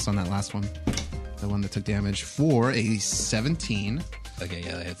clean house on that last one. The one that took damage for a 17. Okay,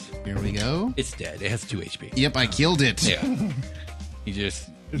 yeah, that hits. Here we go. It's dead. It has 2 HP. Yep, I killed it. Yeah. You just...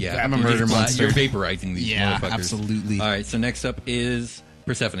 Yeah, I'm a you murder just monster. You're vaporizing these Yeah, motherfuckers. absolutely. All right, so next up is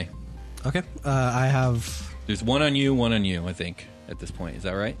Persephone. Okay. I have... There's one on you, I think. at this point. Is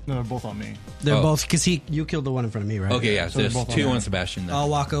that right? No, they're both on me. They're both because you killed the one in front of me, right? Okay, yeah. So So they're there's both 2 on on Sebastian. Then. I'll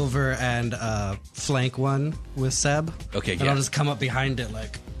walk over and flank one with Seb. Okay, and yeah. I'll just come up behind it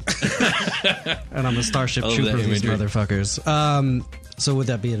like, and I'm a Starship love Trooper that of these imagery. motherfuckers. So would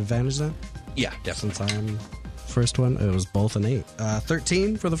that be an advantage then? Yeah, definitely. Since I am first one, it was both an 8.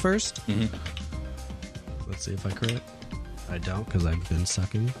 13 for the first. Mm-hmm. Let's see if I crit. I don't because I've been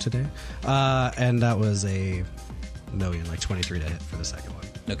sucking today. And that was a million, like 23 to hit for the second one.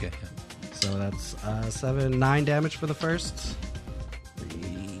 Okay. Yeah. So that's 9 damage for the first.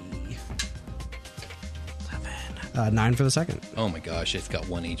 9 for the second. Oh my gosh, it's got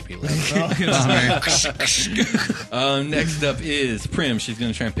 1 HP left. Next up is Prim. She's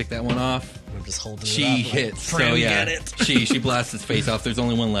going to try and pick that one off. I'm just holding She it up. hits. Prim, So yeah, get it. she blasts his face off. There's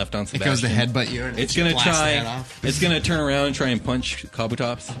only one left on It Sebastian. goes to headbutt you. And It's going gonna to try. It's gonna turn around and try and punch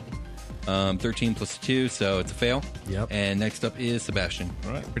Kabutops. 13 plus 2, so it's a fail. Yep. And next up is Sebastian.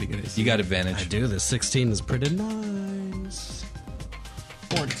 All right. Pretty good. You got I advantage. do. This 16 is pretty nice.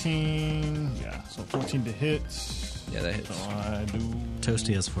 14. Yeah, so 14 to hit. Yeah, that hits. So I do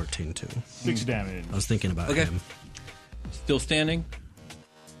Toasty has 14 too. 6 damage. I was thinking about Okay. him. Still standing.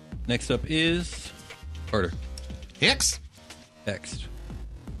 Next up is Carter. Hicks. Next.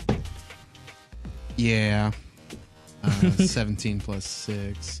 Yeah. 17 plus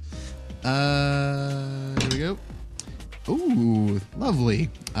 6. Here we go. Ooh, lovely.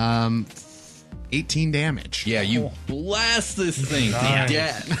 18 damage. Yeah, you blast this thing to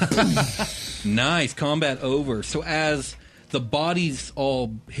death. Nice. Combat over. So as the bodies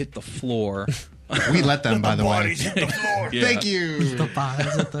all hit the floor. We let them, by the way. Hit the floor. Yeah. Thank you. The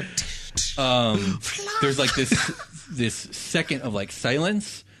vibes at the There's like this second of like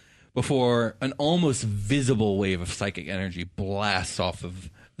silence before an almost visible wave of psychic energy blasts off of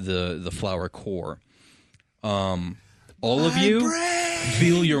the flower core. All of you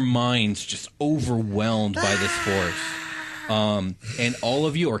feel your minds just overwhelmed by this force. And all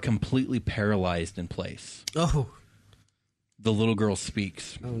of you are completely paralyzed in place. Oh. The little girl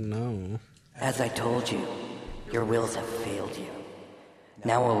speaks. Oh no. As I told you, your wills have failed you.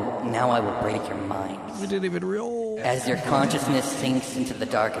 Now I will break your minds. We didn't even roll. As your consciousness sinks into the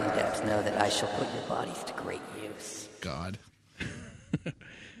darkened depths, know that I shall put your bodies to great use. God.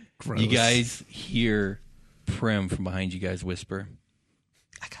 You guys hear Prim from behind you guys whisper,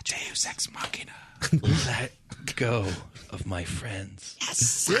 I got Deus Ex Machina. "Let go of my friends."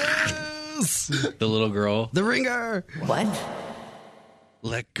 Yes. The little girl, The ringer. What?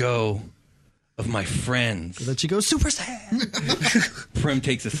 "Let go of my friends." Then she goes Super Saiyan. Prim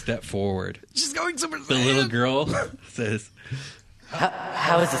takes a step forward. She's going Super Saiyan. The little girl says,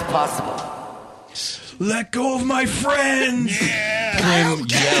 How is this possible? "Let go of my friends!" Prim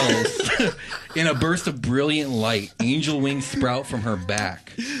yells. In a burst of brilliant light, angel wings sprout from her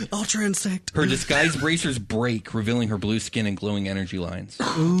back. Ultra Instinct. Her disguise bracers break, revealing her blue skin and glowing energy lines.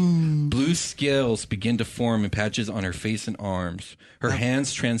 Blue scales begin to form in patches on her face and arms. Her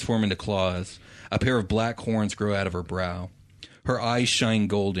hands transform into claws. A pair of black horns grow out of her brow. Her eyes shine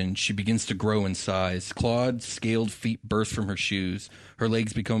golden. She begins to grow in size. Clawed, scaled feet burst from her shoes. Her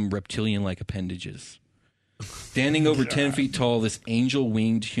legs become reptilian-like appendages. Standing over 10 feet tall, this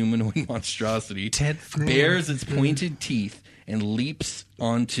angel-winged humanoid monstrosity 10 feet. bares its pointed teeth and leaps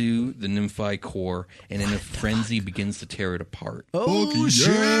onto the Nymphae core and in a frenzy begins to tear it apart. Oh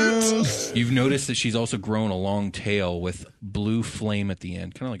shit. You've noticed that she's also grown a long tail with blue flame at the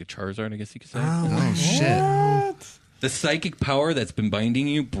end. Kind of like a Charizard, I guess you could say. Oh, shit. The psychic power that's been binding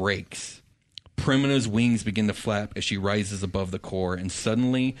you breaks. Primina's wings begin to flap as she rises above the core, and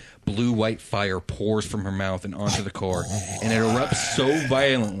suddenly blue-white fire pours from her mouth and onto the core, and it erupts so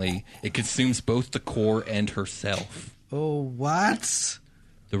violently it consumes both the core and herself. Oh, what?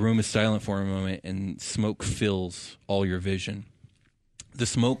 The room is silent for a moment, and smoke fills all your vision. The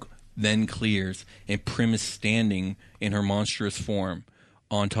smoke then clears, and Prim is standing in her monstrous form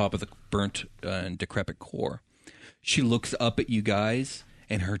on top of the burnt and decrepit core. She looks up at you guys,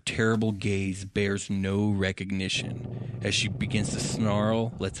 and her terrible gaze bears no recognition as she begins to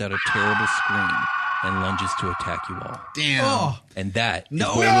snarl, lets out a terrible scream, and lunges to attack you all. Damn. And that is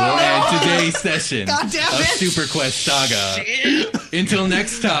where we'll end today's session of Super Quest Saga. Until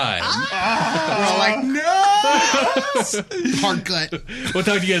next time. We're all like, no! Hard cut. We'll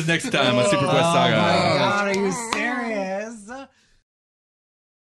talk to you guys next time on Super Quest Saga. God, are you serious?